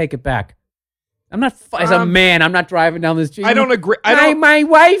tell her to take it back. I'm not, as a man, I'm not driving down this street. I don't agree. My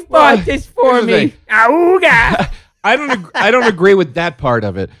wife bought this for me. Auga. I don't agree with that part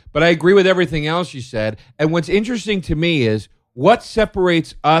of it, but I agree with everything else you said. And what's interesting to me is what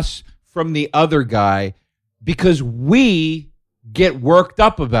separates us from the other guy, because we get worked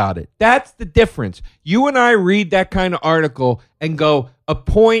up about it. That's the difference. You and I read that kind of article and go, a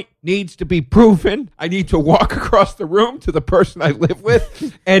point needs to be proven. I need to walk across the room to the person I live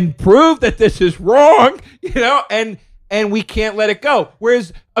with and prove that this is wrong, and we can't let it go.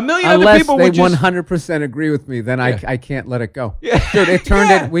 Whereas a million other people would just... Unless they 100% agree with me, then I can't let it go. Yeah. Dude, it turned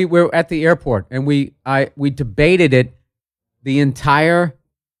it. We were at the airport, and we debated it the entire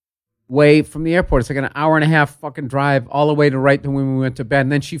way from the airport. It's like an hour and a half fucking drive all the way to right to when we went to bed.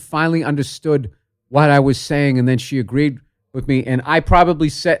 And then she finally understood what I was saying, and then she agreed with me. And I probably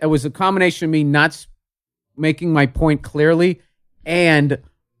said it was a combination of me not making my point clearly and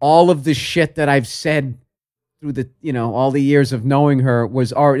all of the shit that I've said through the, all the years of knowing her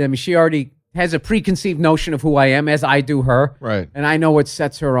was already, I mean, she already has a preconceived notion of who I am, as I do her. Right. And I know what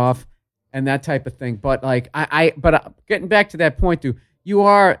sets her off and that type of thing. But like, but getting back to that point, dude, you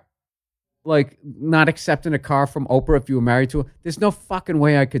are like not accepting a car from Oprah if you were married to her. There's no fucking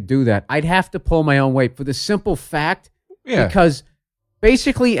way I could do that. I'd have to pull my own weight for the simple fact, because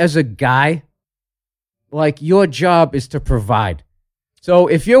basically as a guy, like your job is to provide. So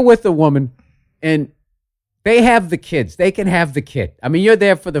if you're with a woman and they have the kids, they can have the kid. I mean, you're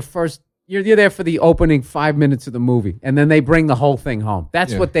there for the first, you're there for the opening 5 minutes of the movie, and then they bring the whole thing home.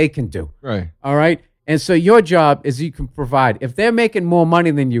 That's what they can do. Right. All right. And so your job is you can provide. If they're making more money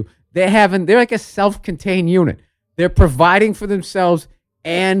than you, they're like a self-contained unit. They're providing for themselves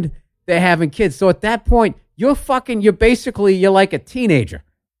and they're having kids. So at that point, you're like a teenager.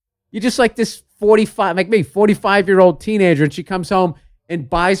 You're just like this 45-year-old teenager, and she comes home and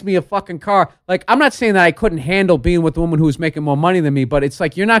buys me a fucking car. Like, I'm not saying that I couldn't handle being with a woman who was making more money than me, but it's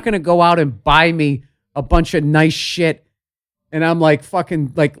like, you're not going to go out and buy me a bunch of nice shit. And I'm like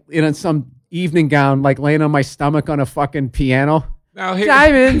fucking like in some evening gown, like laying on my stomach on a fucking piano. Now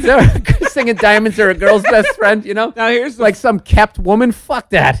Diamonds, singing Diamonds Are a Girl's Best Friend, Now here's like some kept woman. Fuck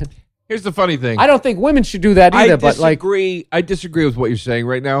that. Here's the funny thing. I don't think women should do that either. I disagree with what you're saying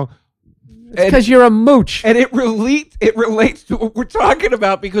right now. It's because you're a mooch. And it relates to what we're talking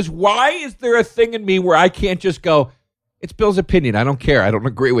about, because why is there a thing in me where I can't just go, it's Bill's opinion, I don't care, I don't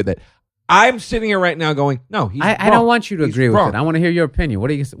agree with it. I'm sitting here right now going, no, he's wrong. I don't want you to agree with it. I want to hear your opinion. What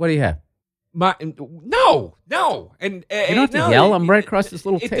do you have? No. And you don't have to yell. I'm right across this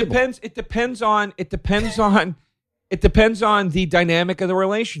little table. It depends on the dynamic of the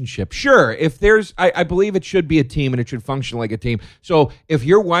relationship. Sure, if there's, I believe it should be a team and it should function like a team. So if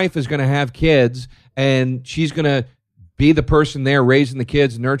your wife is going to have kids and she's going to be the person there raising the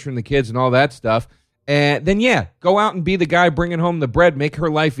kids, nurturing the kids and all that stuff, then go out and be the guy bringing home the bread, make her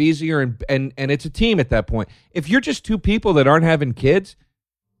life easier, and it's a team at that point. If you're just two people that aren't having kids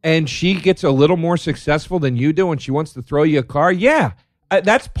and she gets a little more successful than you do and she wants to throw you a car,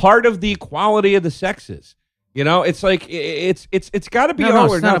 that's part of the equality of the sexes. It's like it's got to be all or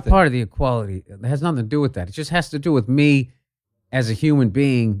nothing. It's not a part of the equality. It has nothing to do with that. It just has to do with me as a human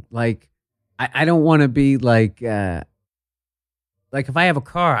being. Like, I don't want to be like if I have a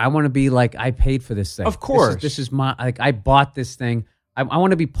car, I want to be like, I paid for this thing. Of course, this is my, like, I bought this thing. I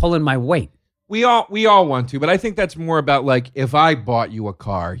want to be pulling my weight. We all want to, but I think that's more about like, if I bought you a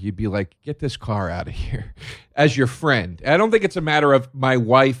car, you'd be like, get this car out of here, as your friend. I don't think it's a matter of my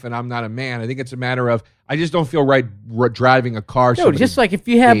wife and I'm not a man. I think it's a matter of, I just don't feel right driving a car. Dude, just like if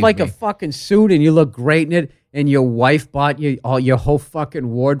you have like a fucking suit and you look great in it and your wife bought you your whole fucking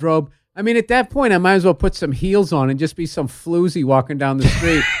wardrobe. I mean, at that point, I might as well put some heels on and just be some floozy walking down the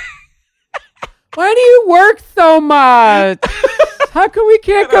street. Why do you work so much? How come we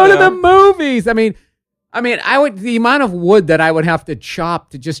can't go to the movies? I mean, the amount of wood that I would have to chop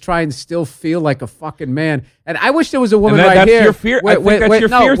to just try and still feel like a fucking man. And I wish there was a woman that's here. Your fear. I think that's your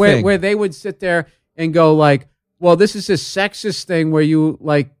fear thing. Where they would sit there and go like, well, this is a sexist thing where you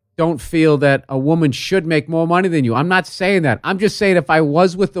like don't feel that a woman should make more money than you. I'm not saying that. I'm just saying if I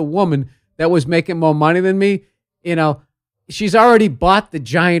was with a woman that was making more money than me, she's already bought the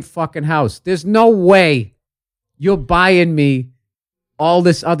giant fucking house. There's no way you're buying me all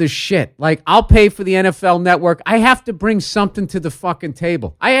this other shit. Like, I'll pay for the NFL Network. I have to bring something to the fucking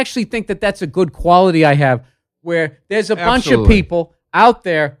table. I actually think that that's a good quality I have, where there's a bunch of people out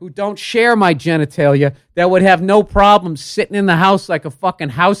there who don't share my genitalia that would have no problem sitting in the house like a fucking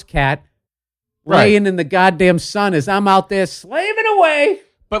house cat, laying in the goddamn sun as I'm out there slaving away.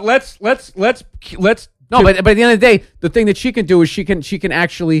 But let's no, but at the end of the day, the thing that she can do is she can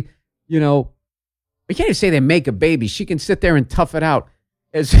actually, I can't even say they make a baby. She can sit there and tough it out.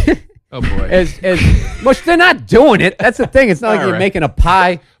 Oh boy! As much they're not doing it. That's the thing. It's not like you're making a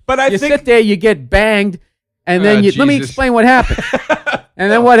pie. But I think sit there, you get banged, and then let me explain what happened.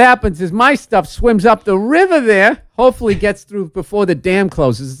 And then what happens is my stuff swims up the river there, hopefully gets through before the dam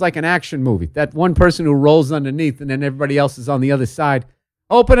closes. It's like an action movie. That one person who rolls underneath and then everybody else is on the other side.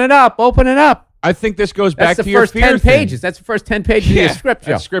 Open it up. I think this goes back to your fear thing. That's the first 10 thing. pages. That's the first 10 pages of your script,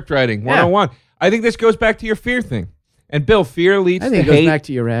 Joe. That's script writing 101. I think this goes back to your fear thing. And Bill, fear leads to hate. I think it goes back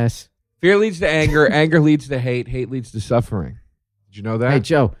to your ass. Fear leads to anger. Anger leads to hate. Hate leads to suffering. Did you know that? Hey,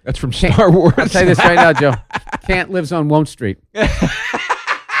 Joe. That's from Star Wars. I'll tell you this right now, Joe. Kant lives on Won't Street.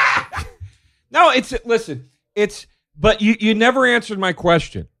 No, but you never answered my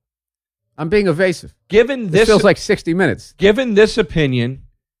question. I'm being evasive. This feels like 60 minutes. Given this opinion,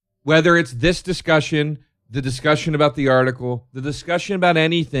 whether it's this discussion, the discussion about the article, the discussion about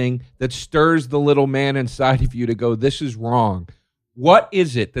anything that stirs the little man inside of you to go, this is wrong. What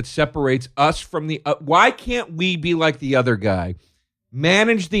is it that separates us from the... why can't we be like the other guy?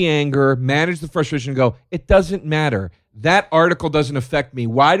 Manage the anger, manage the frustration, and go, it doesn't matter. That article doesn't affect me.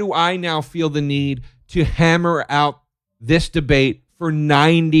 Why do I now feel the need to hammer out this debate for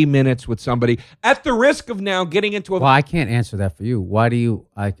 90 minutes with somebody at the risk of now getting into a... Well, I can't answer that for you. Why do you...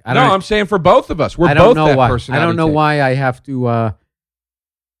 I'm saying for both of us. I don't know why. I don't know why I have to...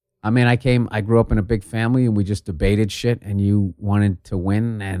 I grew up in a big family and we just debated shit and you wanted to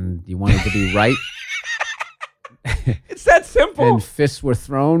win and you wanted to be right. It's that simple. And fists were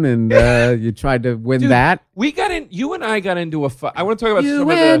thrown and you tried to win that. You and I got into a fight. I want to talk about some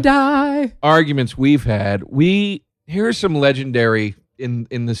of the arguments we've had. Here's some legendary,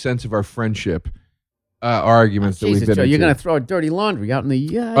 in the sense of our friendship, arguments that we've been into. You're going to throw dirty laundry out in the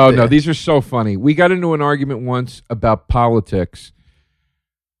yard. Oh, no, these are so funny. We got into an argument once about politics.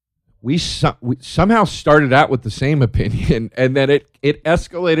 We somehow started out with the same opinion, and then it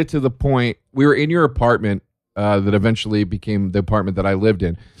escalated to the point, we were in your apartment that eventually became the apartment that I lived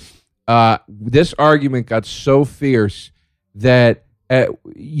in. This argument got so fierce that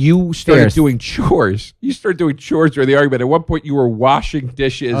you started doing chores. You started doing chores during the argument. At one point, you were washing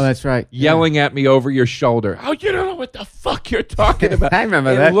dishes. Oh, that's right. Yelling at me over your shoulder. Oh, you don't know what the fuck you're talking about. I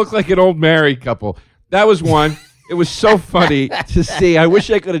remember that. It looked like an old married couple. That was one. It was so funny to see. I wish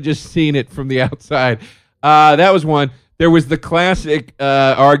I could have just seen it from the outside. That was one. There was the classic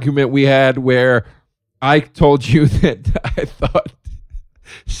argument we had where I told you that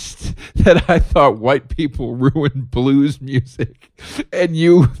I thought white people ruined blues music, and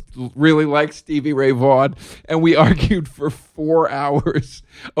you really like Stevie Ray Vaughan, and we argued for 4 hours.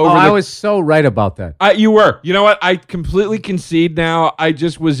 I was so right about that. You were. You know what? I completely concede now. I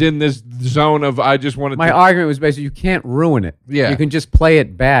just was in this zone of I just wanted. My argument was basically you can't ruin it. Yeah, you can just play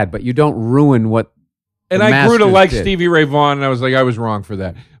it bad, but you don't ruin what. And I grew to like Stevie Ray Vaughan, and I was like, I was wrong for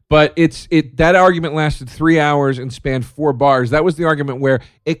that. But that argument lasted 3 hours and spanned 4 bars. That was the argument where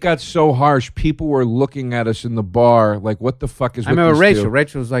it got so harsh, people were looking at us in the bar like, what the fuck is with I remember these Rachel. two?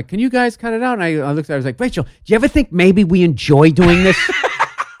 Rachel was like, can you guys cut it out? And I looked at her, I was like, Rachel, do you ever think maybe we enjoy doing this?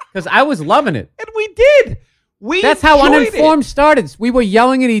 Because I was loving it. And we did. That's how Uninformed started. We were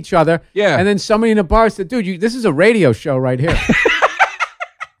yelling at each other. Yeah. And then somebody in the bar said, dude, this is a radio show right here.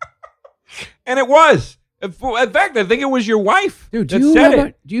 And it was. In fact, I think it was your wife Dude, that said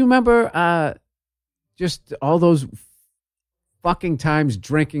it. Do you remember just all those fucking times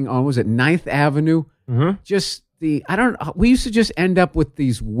drinking on, was it 9th Avenue? Mm-hmm. We used to just end up with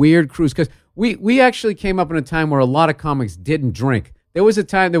these weird crews because we actually came up in a time where a lot of comics didn't drink. There was a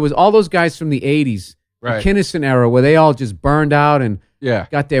time, there was all those guys from the 80s, right, the Kinnison era, where they all just burned out and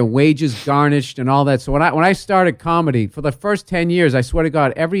got their wages garnished and all that. So when I started comedy, for the first 10 years, I swear to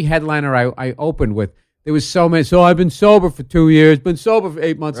God, every headliner I opened with, there was so many. So I've been sober for 2 years, been sober for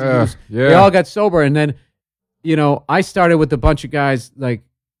 8 months. They all got sober. And then, I started with a bunch of guys like,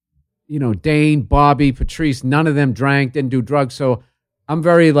 Dane, Bobby, Patrice. None of them drank, didn't do drugs. So I'm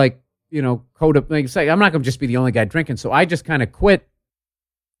very codependent. It's like, I'm not going to just be the only guy drinking. So I just kind of quit.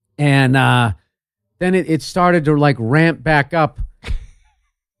 And then it started to ramp back up.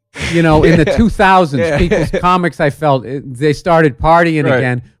 In the 2000s, people's comics, I felt, they started partying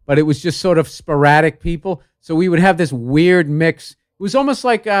again. But it was just sort of sporadic people. So we would have this weird mix. It was almost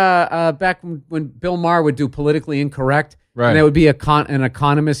like back when Bill Maher would do Politically Incorrect. Right. And there would be an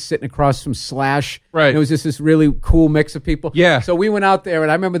economist sitting across from Slash. Right. And it was just this really cool mix of people. Yeah. So we went out there,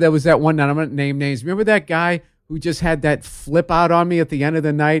 and I remember there was that one night. I'm going to name names. Remember that guy who just had that flip out on me at the end of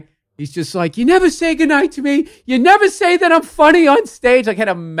the night? He's just like, you never say goodnight to me. You never say that I'm funny on stage. Like, had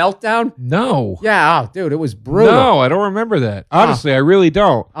a meltdown. No. Yeah, dude, it was brutal. No, I don't remember that. Honestly, I really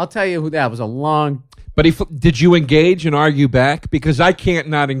don't. I'll tell you who that was. A long... But did you engage and argue back? Because I can't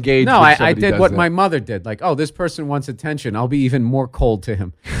not engage. No, when I did what that. my mother did. Like, oh, this person wants attention. I'll be even more cold to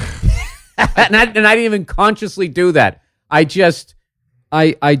him. and I didn't even consciously do that. I just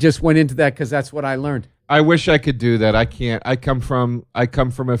I just went into that because that's what I learned. I wish I could do that. I can't. I come from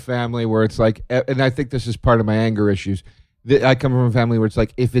a family where it's like, and I think this is part of my anger issues. I come from a family where it's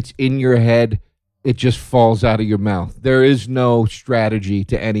like, if it's in your head, it just falls out of your mouth. There is no strategy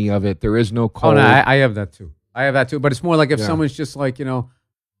to any of it. There is no code. Oh, no, I have that too. But it's more like if someone's just like,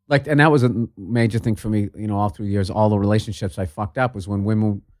 like, and that was a major thing for me, all through the years, all the relationships I fucked up was when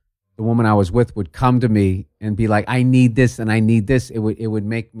the woman I was with would come to me and be like, I need this and I need this. It would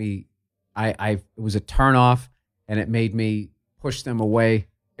make me, it was a turn off, and it made me push them away.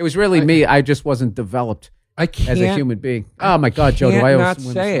 It was really me. I just wasn't developed as a human being. Oh my God, Joe, do I owe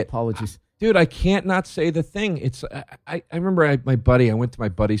some apologies? Dude, I can't not say the thing. It's I remember I went to my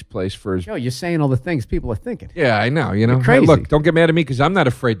buddy's place for his... Joe, you're saying all the things people are thinking. Yeah, I know. You're crazy. Look, don't get mad at me because I'm not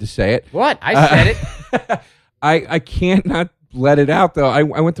afraid to say it. What? I said it. I can't not let it out, though. I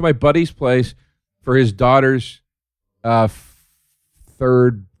went to my buddy's place for his daughter's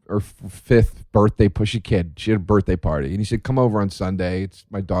third or fifth birthday. She had a birthday party. And he said, come over on Sunday. It's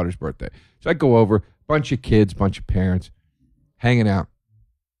my daughter's birthday. So I go over, bunch of kids, bunch of parents, hanging out.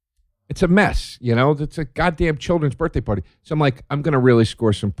 It's a mess, It's a goddamn children's birthday party. So I'm like, I'm going to really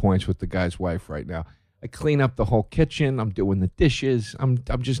score some points with the guy's wife right now. I clean up the whole kitchen. I'm doing the dishes. I'm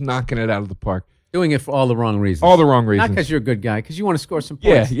just knocking it out of the park. Doing it for all the wrong reasons. All the wrong reasons. Not because you're a good guy, because you want to score some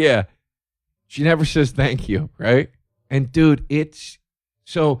points. Yeah. She never says thank you, right? And dude,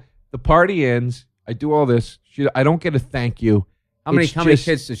 so the party ends. I do all this. I don't get a thank you. How many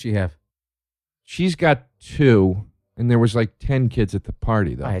kids does she have? She's got 2. And there was like 10 kids at the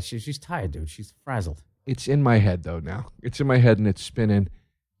party, though. Right, she's tired, dude. She's frazzled. It's in my head, though, now. It's in my head, and it's spinning.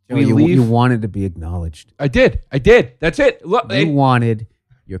 Joe, you wanted to be acknowledged. I did. That's it. Look, you wanted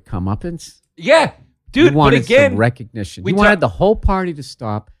your comeuppance. Yeah, dude, you wanted but again... some recognition. You wanted the whole party to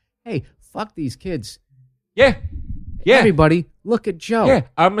stop. Hey, fuck these kids. Yeah. Everybody, look at Joe. Yeah,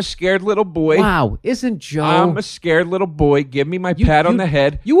 I'm a scared little boy. Wow, isn't Joe... I'm a scared little boy. Give me my pat on the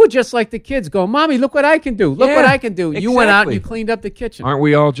head. You were just like the kids going, Mommy, look what I can do. Look what I can do. Exactly. You went out and you cleaned up the kitchen. Aren't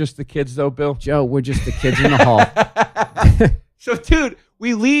we all just the kids, though, Bill? Joe, we're just the kids in the hall. So, dude,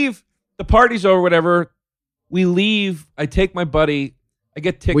 we leave. The party's over, whatever. We leave. I take my buddy. I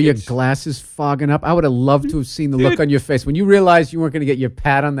get tickets. Were your glasses fogging up? I would have loved to have seen the look on your face. When you realized you weren't going to get your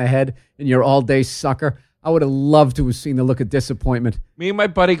pat on the head and your all-day sucker, I would have loved to have seen the look of disappointment. Me and my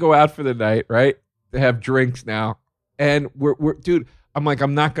buddy go out for the night, right? They have drinks now. And we're dude, I'm like,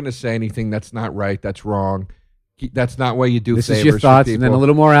 I'm not going to say anything that's not right. That's wrong. That's not why you do favors. This is your thoughts, and then a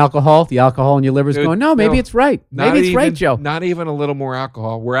little more alcohol. The alcohol in your liver's going, no, maybe it's right. Maybe it's right, Joe. Not even a little more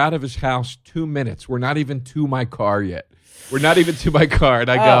alcohol. We're out of his house 2 minutes. We're not even to my car yet. And I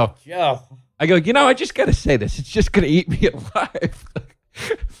go, Joe. I just got to say this. It's just going to eat me alive.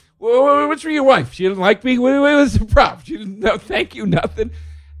 What's for your wife? She didn't like me? What was the problem? She didn't know. Thank you, nothing.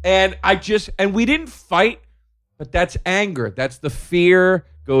 And we didn't fight, but that's anger. That's the fear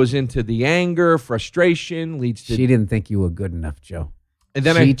goes into the anger, frustration leads to. She didn't think you were good enough, Joe. And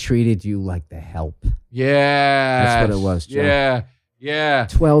then she treated you like the help. Yeah. That's what it was, Joe. Yeah.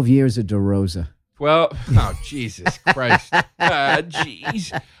 12 years of DeRosa. Oh, Jesus Christ.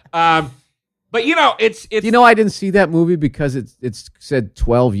 Jeez. But it's I didn't see that movie because it said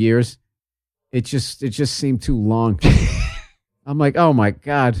 12 years. It just seemed too long. I'm like, oh my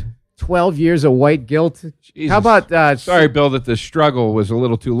God, 12 years of white guilt. Jesus. How about sorry, Bill, that the struggle was a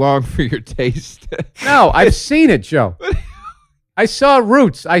little too long for your taste. No, I've seen it, Joe. I saw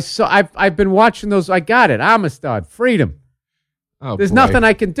Roots. I've been watching those. I got it. Amistad, Freedom. Oh, there's boy. nothing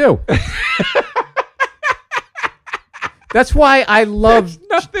I can do. That's why I love... There's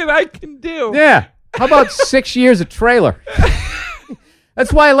nothing I can do. Yeah. How about 6 years of Trailer?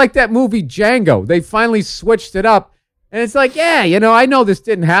 That's why I like that movie Django. They finally switched it up. And it's like, yeah, I know this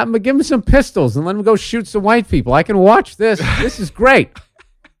didn't happen, but give me some pistols and let them go shoot some white people. I can watch this. This is great.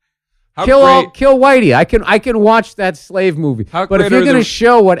 Kill Whitey. I can watch that slave movie. But if you're going to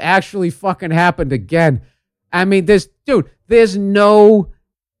show what actually fucking happened again, I mean, there's no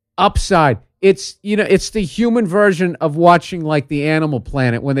upside. It's the human version of watching like the Animal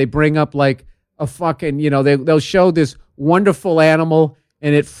Planet when they bring up like a fucking, they'll show this wonderful animal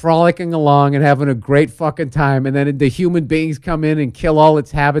and it frolicking along and having a great fucking time, and then the human beings come in and kill all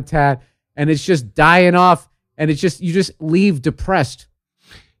its habitat and it's just dying off, and you just leave depressed.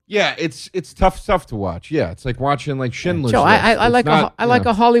 Yeah, it's tough stuff to watch. Yeah, it's like watching like Schindler's List. I like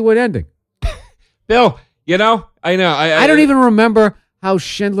a Hollywood ending. Bill, I know. I don't even remember how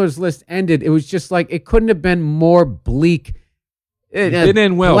Schindler's List ended. It was just like, it couldn't have been more bleak. It didn't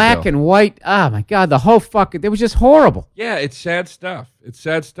end well, black Bill. And white. Oh my God, the whole fucking, it was just horrible. Yeah, it's sad stuff.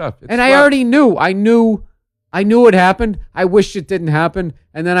 I already knew. I knew I knew it happened. I wished it didn't happen.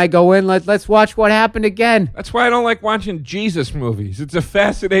 And then I go in, let's watch what happened again. That's why I don't like watching Jesus movies. It's a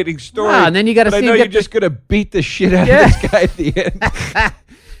fascinating story. And then you got to see I know you're just going to beat the shit out of this guy at the end.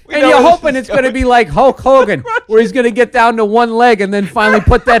 And you're hoping it's going to be like Hulk Hogan, where he's going to get down to one leg and then finally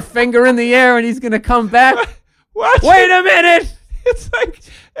put that finger in the air and he's going to come back. Wait a minute. It's like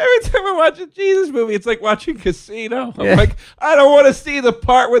every time I watch a Jesus movie, it's like watching Casino. I'm like, I don't want to see the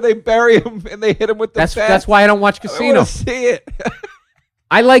part where they bury him and they hit him with the bat. That's why I don't watch Casino. I want to see it.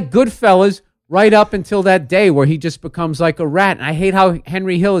 I like Goodfellas right up until that day where he just becomes like a rat. And I hate how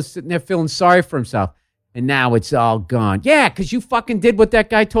Henry Hill is sitting there feeling sorry for himself. And now it's all gone. Yeah, because you fucking did what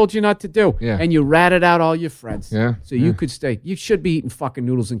that guy told you not to do. Yeah. And you ratted out all your friends. Yeah. So you could stay. You should be eating fucking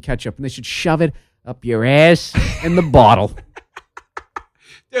noodles and ketchup. And they should shove it up your ass in the bottle.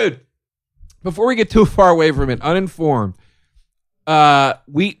 Dude, before we get too far away from it, uninformed,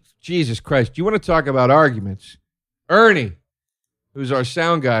 Jesus Christ, do you want to talk about arguments? Ernie, who's our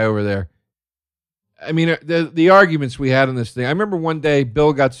sound guy over there. I mean, the arguments we had on this thing. I remember one day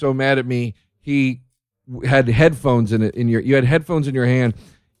Bill got so mad at me, he had headphones you had headphones in your hand.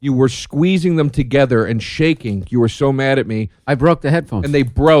 You were squeezing them together and shaking. You were so mad at me. I broke the headphones. And they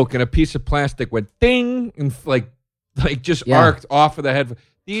broke, and a piece of plastic went ding, and just arced off of the headphones.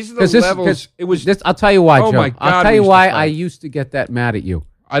 These are the levels. It was. I'll tell you why, Joe. My God, I'll tell you why I used to get that mad at you.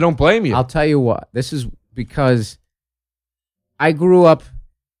 I don't blame you. I'll tell you what. This is because I grew up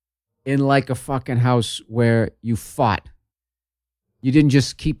in like a fucking house where you fought. You didn't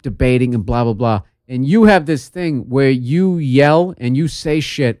just keep debating and blah, blah, blah. And you have this thing where you yell and you say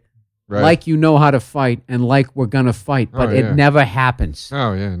shit like you know how to fight and like we're going to fight, but it never happens.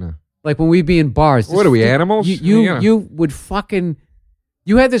 Oh, yeah, no. Like when we be in bars. What are we, animals? You would fucking...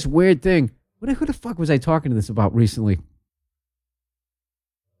 You had this weird thing. Who the fuck was I talking to this about recently?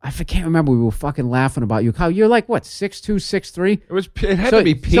 I can't remember. We were fucking laughing about you. You're like, what, 6'2", 6'3"? It had to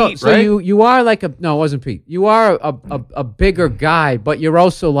be Pete, right? So you are like no, it wasn't Pete. You are a bigger guy, but you're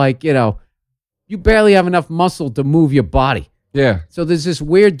also like, you barely have enough muscle to move your body. Yeah. So there's this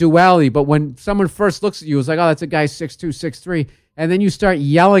weird duality, but when someone first looks at you, it's like, oh, that's a guy 6'2", 6'3", and then you start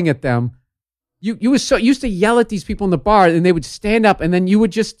yelling at them. You were so used to yell at these people in the bar, and they would stand up, and then you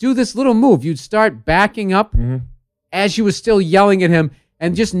would just do this little move. You'd start backing up as you were still yelling at him,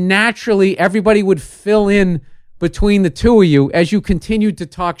 and just naturally everybody would fill in between the two of you as you continued to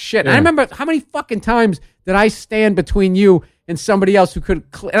talk shit. Yeah. And I remember how many fucking times did I stand between you and somebody else who could...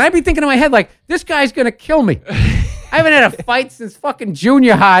 And I'd be thinking in my head, like, this guy's going to kill me. I haven't had a fight since fucking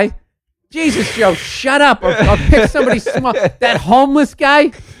junior high. Jesus, Joe, shut up or pick somebody small. That homeless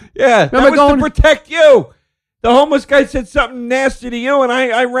guy... Yeah, that was to protect you. The homeless guy said something nasty to you, and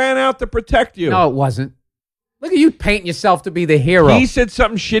I ran out to protect you. No, it wasn't. Look at you painting yourself to be the hero. He said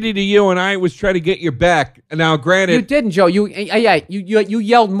something shitty to you, and I was trying to get your back. And now, granted... You didn't, Joe. You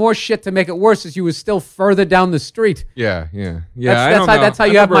yelled more shit to make it worse as you was still further down the street. Yeah. That's how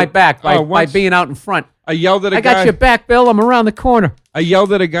you have my back, by being out in front. I yelled at a guy... I got your back, Bill. I'm around the corner. I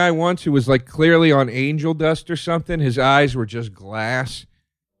yelled at a guy once who was like clearly on angel dust or something. His eyes were just glass.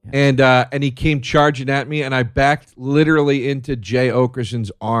 Yeah. And he came charging at me, and I backed literally into Jay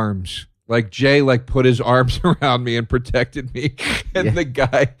Okerson's arms. Like Jay put his arms around me and protected me, and the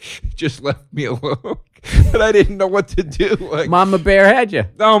guy just left me alone. And I didn't know what to do. Like, Mama Bear had you.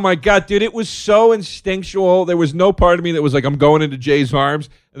 Oh my God, dude! It was so instinctual. There was no part of me that was like, "I'm going into Jay's arms,"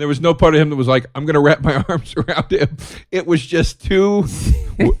 and there was no part of him that was like, "I'm going to wrap my arms around him." It was just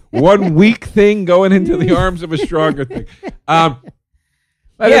one weak thing going into the arms of a stronger thing.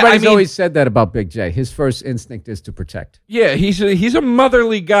 Everybody's always said that about Big J. His first instinct is to protect. Yeah, he's a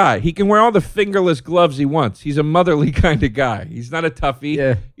motherly guy. He can wear all the fingerless gloves he wants. He's a motherly kind of guy. He's not a toughie.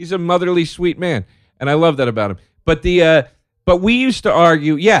 Yeah. He's a motherly, sweet man, and I love that about him. But we used to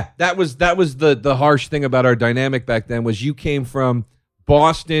argue. Yeah, that was the harsh thing about our dynamic back then was you came from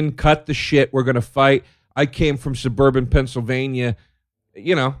Boston, cut the shit, we're gonna fight. I came from suburban Pennsylvania.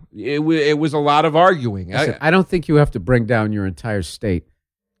 It was a lot of arguing. Listen, I don't think you have to bring down your entire state.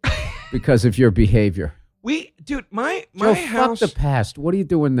 Because of your behavior. Dude, my Joe, house... fuck the past. What are you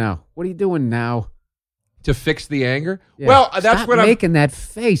doing now? To fix the anger? Yeah. Well, that's what I'm... making that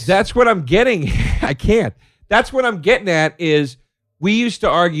face. That's what I'm getting. I can't. That's what I'm getting at is we used to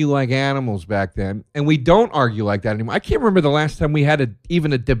argue like animals back then, and we don't argue like that anymore. I can't remember the last time we had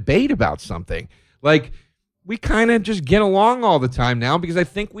even a debate about something. Like, we kind of just get along all the time now because I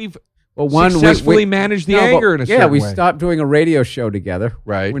think we've... successfully managed the anger in a certain way. Yeah, we stopped doing a radio show together.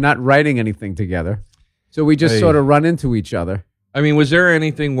 Right. We're not writing anything together. So we just sort of run into each other. I mean, was there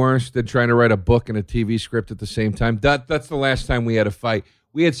anything worse than trying to write a book and a TV script at the same time? That's the last time we had a fight.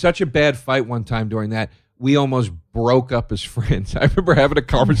 We had such a bad fight one time during that. we almost broke up as friends. I remember having a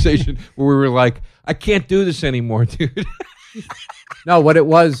conversation where we were like, I can't do this anymore, dude. No, what it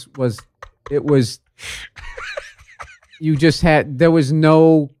was you just had, there was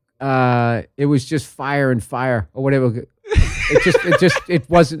no, it was just fire and fire or whatever. It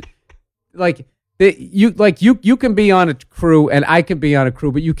wasn't like you can be on a crew and I can be on a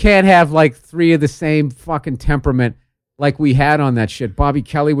crew, but you can't have like three of the same fucking temperament like we had on that shit. Bobby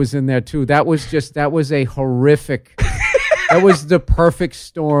Kelly was in there too. That was a horrific, that was the perfect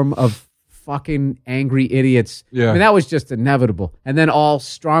storm of fucking angry idiots. Yeah. I mean, that was just inevitable. And then all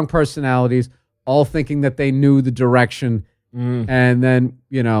strong personalities, all thinking that they knew the direction. And then,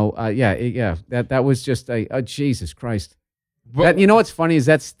 that was just Jesus Christ. That, you know what's funny is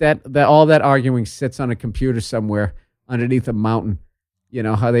that all that arguing sits on a computer somewhere underneath a mountain. You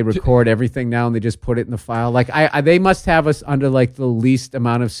know how they record everything now and they just put it in the file. Like they must have us under like the least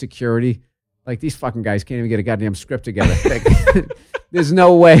amount of security. Like these fucking guys can't even get a goddamn script together. There's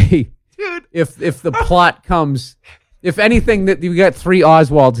no way. Dude. If the plot comes, if anything, that you got three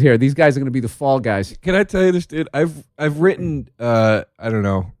Oswalds here, these guys are going to be the fall guys. Can I tell you this, dude? I've written I don't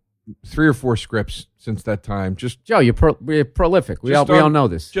know, 3 or 4 scripts since that time. Just Joe, you're prolific. We all know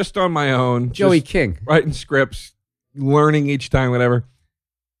this. Just on my own. Joey King. Writing scripts, learning each time, whatever.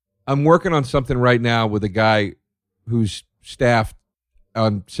 I'm working on something right now with a guy who's staffed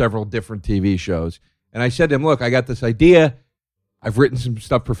on several different TV shows. And I said to him, look, I got this idea. I've written some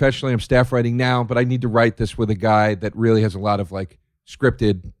stuff professionally. I'm staff writing now, but I need to write this with a guy that really has a lot of like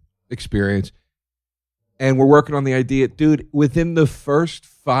scripted experience. And we're working on the idea. Dude, within the first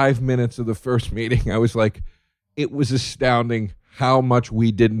 5 minutes of the first meeting, I was like, it was astounding how much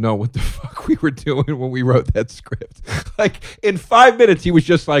we didn't know what the fuck we were doing when we wrote that script. Like in 5 minutes, he was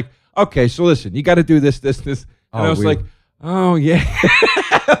just like, okay, so listen, you got to do this. And I was like, oh yeah.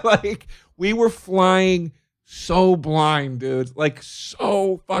 Like we were flying so blind, dude. Like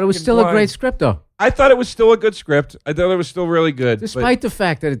so fucking But it was still blind. a great script though. I thought it was still a good script. I thought it was still really good. Despite the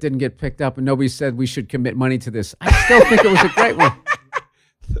fact that it didn't get picked up and nobody said we should commit money to this, I still think it was a great one.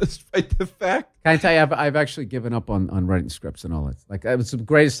 Despite the fact. Can I tell you, I've actually given up on writing scripts and all that. Like, it was the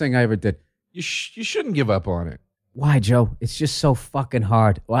greatest thing I ever did. You shouldn't give up on it. Why, Joe? It's just so fucking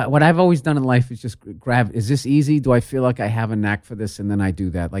hard. What I've always done in life is just grab, is this easy? Do I feel like I have a knack for this? And then I do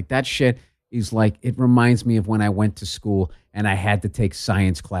that. Like, that shit is like, it reminds me of when I went to school and I had to take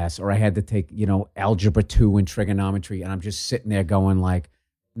science class or I had to take, algebra 2 and trigonometry. And I'm just sitting there going like,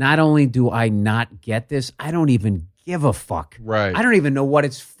 not only do I not get this, I don't even give a fuck. Right. I don't even know what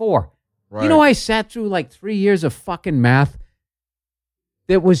it's for. Right. You know, I sat through like 3 years of fucking math.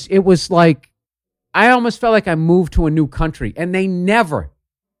 It was like, I almost felt like I moved to a new country. And they never,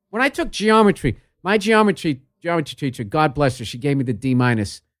 when I took geometry, my geometry teacher, God bless her, she gave me the D-.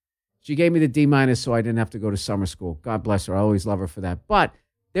 She gave me the D- so I didn't have to go to summer school. God bless her. I always love her for that. But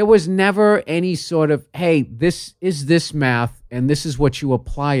there was never any sort of, hey, this is this math and this is what you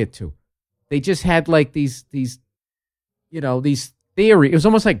apply it to. They just had like these theory. It was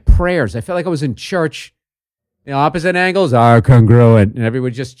almost like prayers. I felt like I was in church. Opposite angles are congruent, and everyone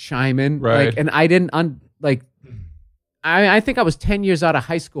would just chime in. Right. Like, and I didn't I think I was 10 years out of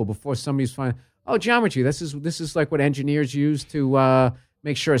high school before somebody's finding, oh, geometry. This is like what engineers use to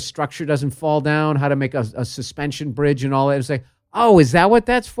make sure a structure doesn't fall down, how to make a suspension bridge and all that. It was like, oh, is that what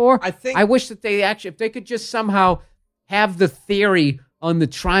that's for? I wish that they actually, if they could just somehow have the theory on the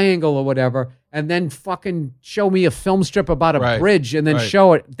triangle or whatever, and then fucking show me a film strip about a bridge and then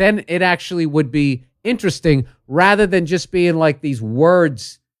show it, then it actually would be interesting rather than just being like these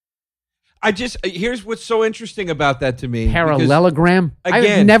words. Here's what's so interesting about that to me. Parallelogram?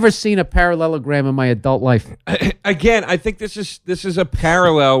 I've never seen a parallelogram in my adult life. Again, I think this is a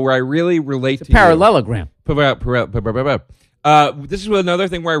parallel where I really relate to parallelogram. You. This is another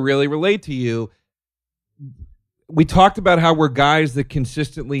thing where I really relate to you. We talked about how we're guys that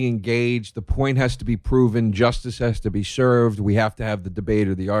consistently engage. The point has to be proven. Justice has to be served. We have to have the debate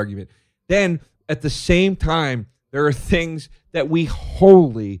or the argument. Then, at the same time, there are things that we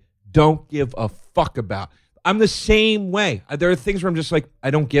wholly don't give a fuck about. I'm the same way. There are things where I'm just like, I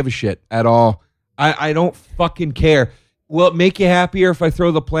don't give a shit at all. I don't fucking care. Will it make you happier if I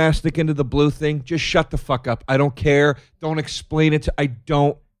throw the plastic into the blue thing? Just shut the fuck up. I don't care. Don't explain it. I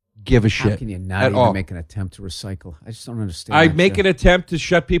don't give a shit. How can you not even make an attempt to recycle? I just don't understand. I make an attempt to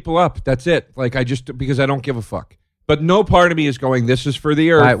shut people up. That's it. Like because I don't give a fuck. But no part of me is going, this is for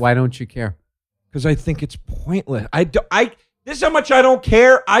the earth. Why don't you care? Because I think it's pointless. This is how much I don't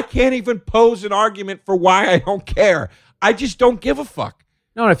care. I can't even pose an argument for why I don't care. I just don't give a fuck.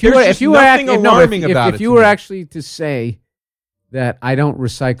 No, if you were actually to say that I don't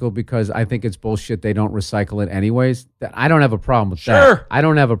recycle because I think it's bullshit. They don't recycle it anyways. That I don't have a problem with that. Sure. I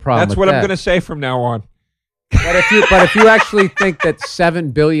don't have a problem That's with that. what I'm going to say from now on. But if you actually think that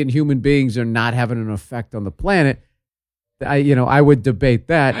 7 billion human beings are not having an effect on the planet, I would debate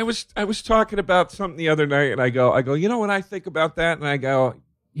that. I was talking about something the other night, and I go, you know what I think about that? And I go,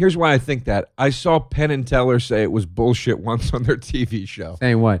 here's why I think that. I saw Penn and Teller say it was bullshit once on their TV show.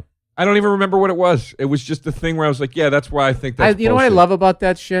 Saying what? I don't even remember what it was. It was just a thing where I was like, yeah, that's why I think that's You know what I love about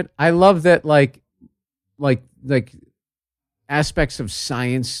that shit? I love that like aspects of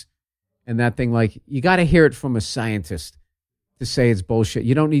science and that thing, like you got to hear it from a scientist to say it's bullshit.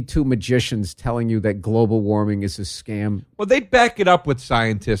 You don't need two magicians telling you that global warming is a scam. Well, they'd back it up with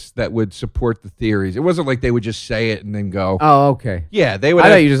scientists that would support the theories. It wasn't like they would just say it and then go. Oh, okay. Yeah, they would. I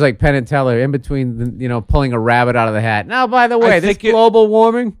thought you just like Penn and Teller in between, pulling a rabbit out of the hat. Now, by the way, this global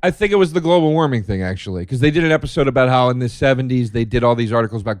warming. I think it was the global warming thing, actually, because they did an episode about how in the 70s they did all these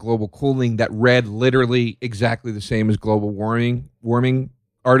articles about global cooling that read literally exactly the same as global warming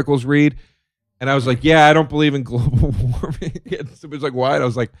articles read. And I was like, yeah, I don't believe in global warming. And somebody's like, why? And I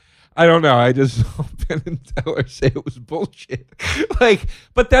was like, I don't know. I just saw Penn and Teller say it was bullshit.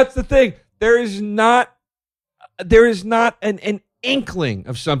 But that's the thing. There is not an inkling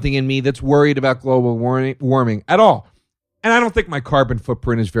of something in me that's worried about global warming at all. And I don't think my carbon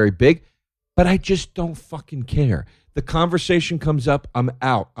footprint is very big, but I just don't fucking care. The conversation comes up, I'm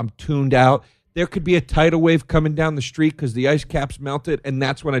out. I'm tuned out. There could be a tidal wave coming down the street because the ice caps melted, and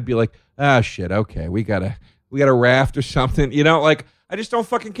that's when I'd be like, shit, okay, we got a raft or something. I just don't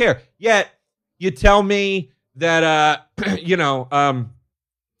fucking care. Yet you tell me that a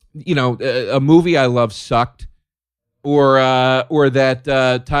movie I love sucked, or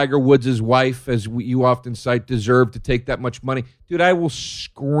that Tiger Woods' wife, as you often cite, deserved to take that much money. Dude, I will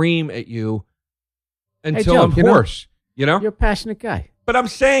scream at you until I'm hoarse. You're a passionate guy. But I'm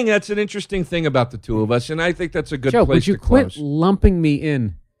saying that's an interesting thing about the two of us, and I think that's a good Joe, place to close. Would you quit lumping me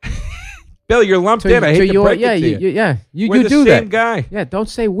in? Bill, you're lumped in. I hate to break it to you. You do that. We're the same guy. Yeah, don't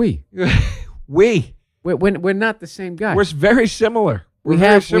say we. We. We're not the same guy. We're very similar. We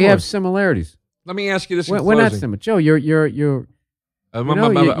have similarities. Let me ask you this in We're not closing. similar. Joe, you're I'm a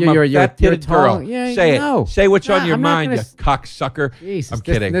fat-titted girl. Yeah, say it. Say what's on your mind, you cocksucker. Jesus, I'm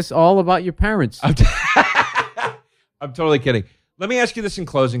kidding. This is all about your parents. I'm totally kidding. Let me ask you this in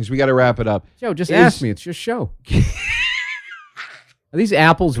closing, because we got to wrap it up. Joe, just ask me. It's your show. Are these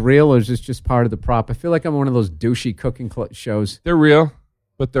apples real, or is this just part of the prop? I feel like I'm on one of those douchey cooking shows. They're real,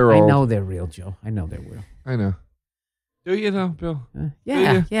 but they're old. I know they're real, Joe. I know they're real. I know. Do you know, Bill?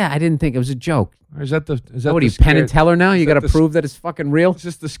 Yeah. I didn't think it was a joke. Or is that what are you, Penn and Teller now? You got to prove that it's fucking real? It's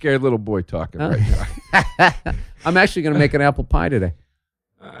just the scared little boy talking right now. I'm actually going to make an apple pie today.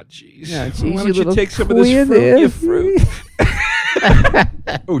 Ah, jeez. Yeah, why don't you take some of this fruit?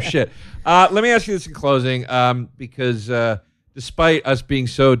 Oh, shit. Let me ask you this in closing, because despite us being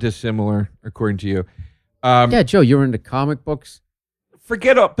so dissimilar, according to you. Yeah, Joe, you're into comic books.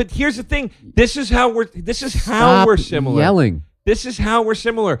 Forget it. But here's the thing. This is how we're similar. Yelling. This is how we're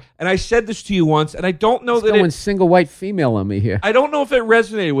similar. And I said this to you once, and I don't know going single white female on me here. I don't know if it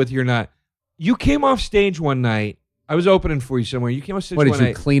resonated with you or not. You came off stage one night. I was opening for you somewhere. You came off stage one night. What, did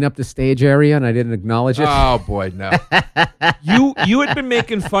you clean up the stage area and I didn't acknowledge it? Oh, boy, no. You had been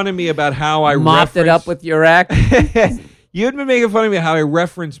making fun of me about how I mopped it up with your act. You had been making fun of me how I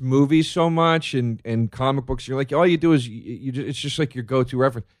reference movies so much and comic books. You're like, all you do is, it's just like your go-to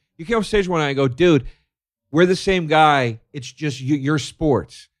reference. You came off stage one night and I go, dude, we're the same guy. It's just you're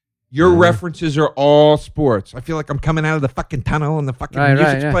sports. Your references are all sports. I feel like I'm coming out of the fucking tunnel and the fucking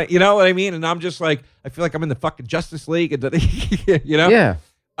music's playing. You know what I mean? And I'm just like, I feel like I'm in the fucking Justice League. You know? Yeah.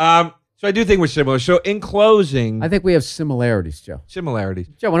 So I do think we're similar. So in closing, I think we have similarities, Joe. Similarities.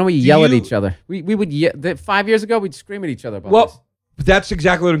 Joe, why don't we yell at each other? We would 5 years ago we'd scream at each other about this. That's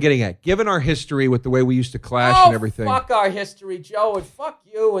exactly what I'm getting at. Given our history with the way we used to clash and everything. Fuck our history, Joe, and fuck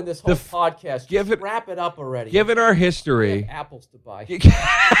you and this whole podcast. Just wrap it up already. Given our history. Apples to buy.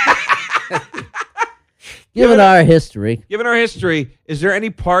 Given our history. Given our history, is there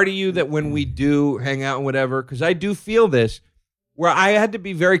any part of you that when we do hang out and whatever, because I do feel this, where I had to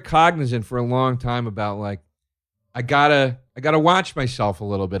be very cognizant for a long time about like, I gotta watch myself a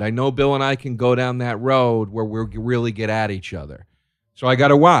little bit. I know Bill and I can go down that road where we really get at each other. So I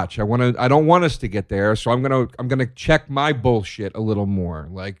gotta watch. I don't want us to get there. So I'm gonna check my bullshit a little more.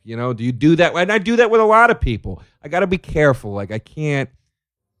 Like, do you do that? And I do that with a lot of people. I gotta be careful. Like, I can't.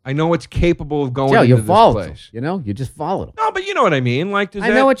 I know it's capable of going into this place. You just volatile. No, but you know what I mean. Like, I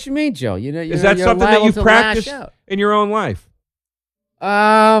know what you mean, Joe. Is that something that you practice in your own life?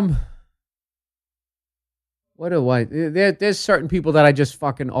 Well, What do I? There's certain people that I just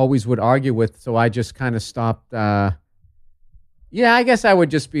fucking always would argue with, so I just kind of stopped. Yeah, I guess I would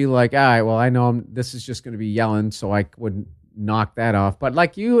just be like, all right, well, I know this is just going to be yelling, so I would knock that off. But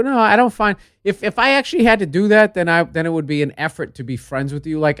like I don't find if I actually had to do that, then it would be an effort to be friends with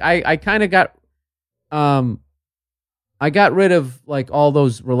you. Like I kind of got I got rid of like all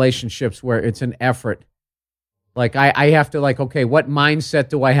those relationships where it's an effort. Like I have to like, okay, what mindset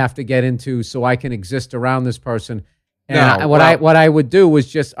do I have to get into so I can exist around this person? And what I would do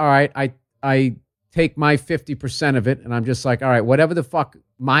was just, all right, I take my 50% of it, and I'm just like, all right, whatever the fuck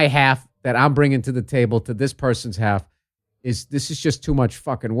my half that I'm bringing to the table to this person's half this is just too much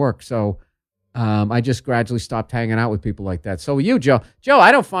fucking work. So I just gradually stopped hanging out with people like that. So you, Joe,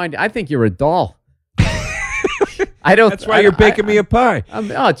 I think you're a doll. I don't. That's why you're baking me a pie.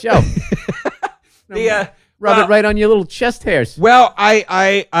 Joe. Rub it right on your little chest hairs. Well,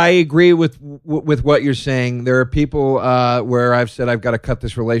 I agree with what you're saying. There are people where I've said I've got to cut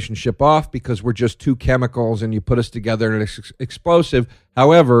this relationship off because we're just two chemicals and you put us together and it's explosive.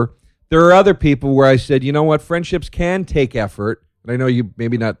 However, there are other people where I said, you know what, friendships can take effort. And I know you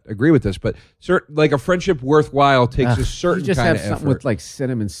maybe not agree with this, but like a friendship worthwhile takes a certain kind of effort. You just have something with like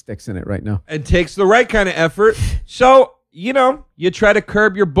cinnamon sticks in it right now. It takes the right kind of effort. So, you try to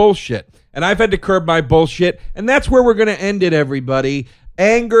curb your bullshit. And I've had to curb my bullshit. And that's where we're going to end it, everybody.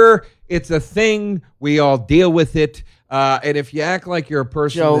 Anger, it's a thing. We all deal with it. And if you act like you're a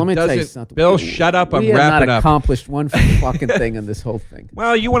person Joe, that let me doesn't... tell you something. Bill, shut up. I'm wrapping up. We have not accomplished one fucking thing in this whole thing.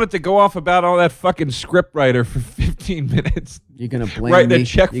 Well, you wanted to go off about all that fucking scriptwriter for 15 minutes. You're going to blame Writing me. a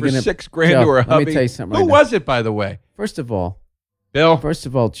check for $6,000 Joe, to her hubby. Let me tell you something Who was it, by the way? First of all, Bill,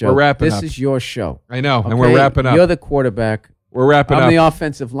 Joe, we're wrapping this up. is your show. I know, okay? And we're wrapping up. You're the quarterback. We're wrapping up. I'm the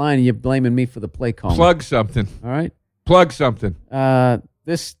offensive line, and you're blaming me for the play call. Plug something. All right? Plug something.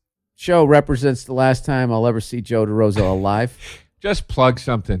 This show represents the last time I'll ever see Joe DeRosa alive. Just plug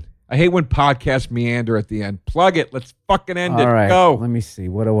something. I hate when podcasts meander at the end. Plug it. Let's fucking end it. All right. Go. Let me see.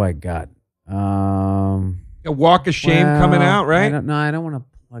 What do I got? A Walk of Shame coming out, right? I don't want to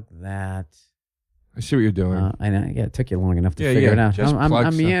plug that. I see what you're doing. I know. Yeah, it took you long enough to figure it out.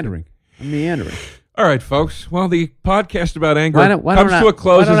 I'm meandering. All right, folks. Well, the podcast about anger comes to a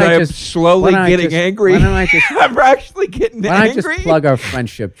close as I am slowly getting angry. Why don't I just... I'm actually getting angry. Why don't I just plug our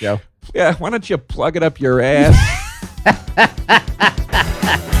friendship, Joe? Yeah, why don't you plug it up your ass?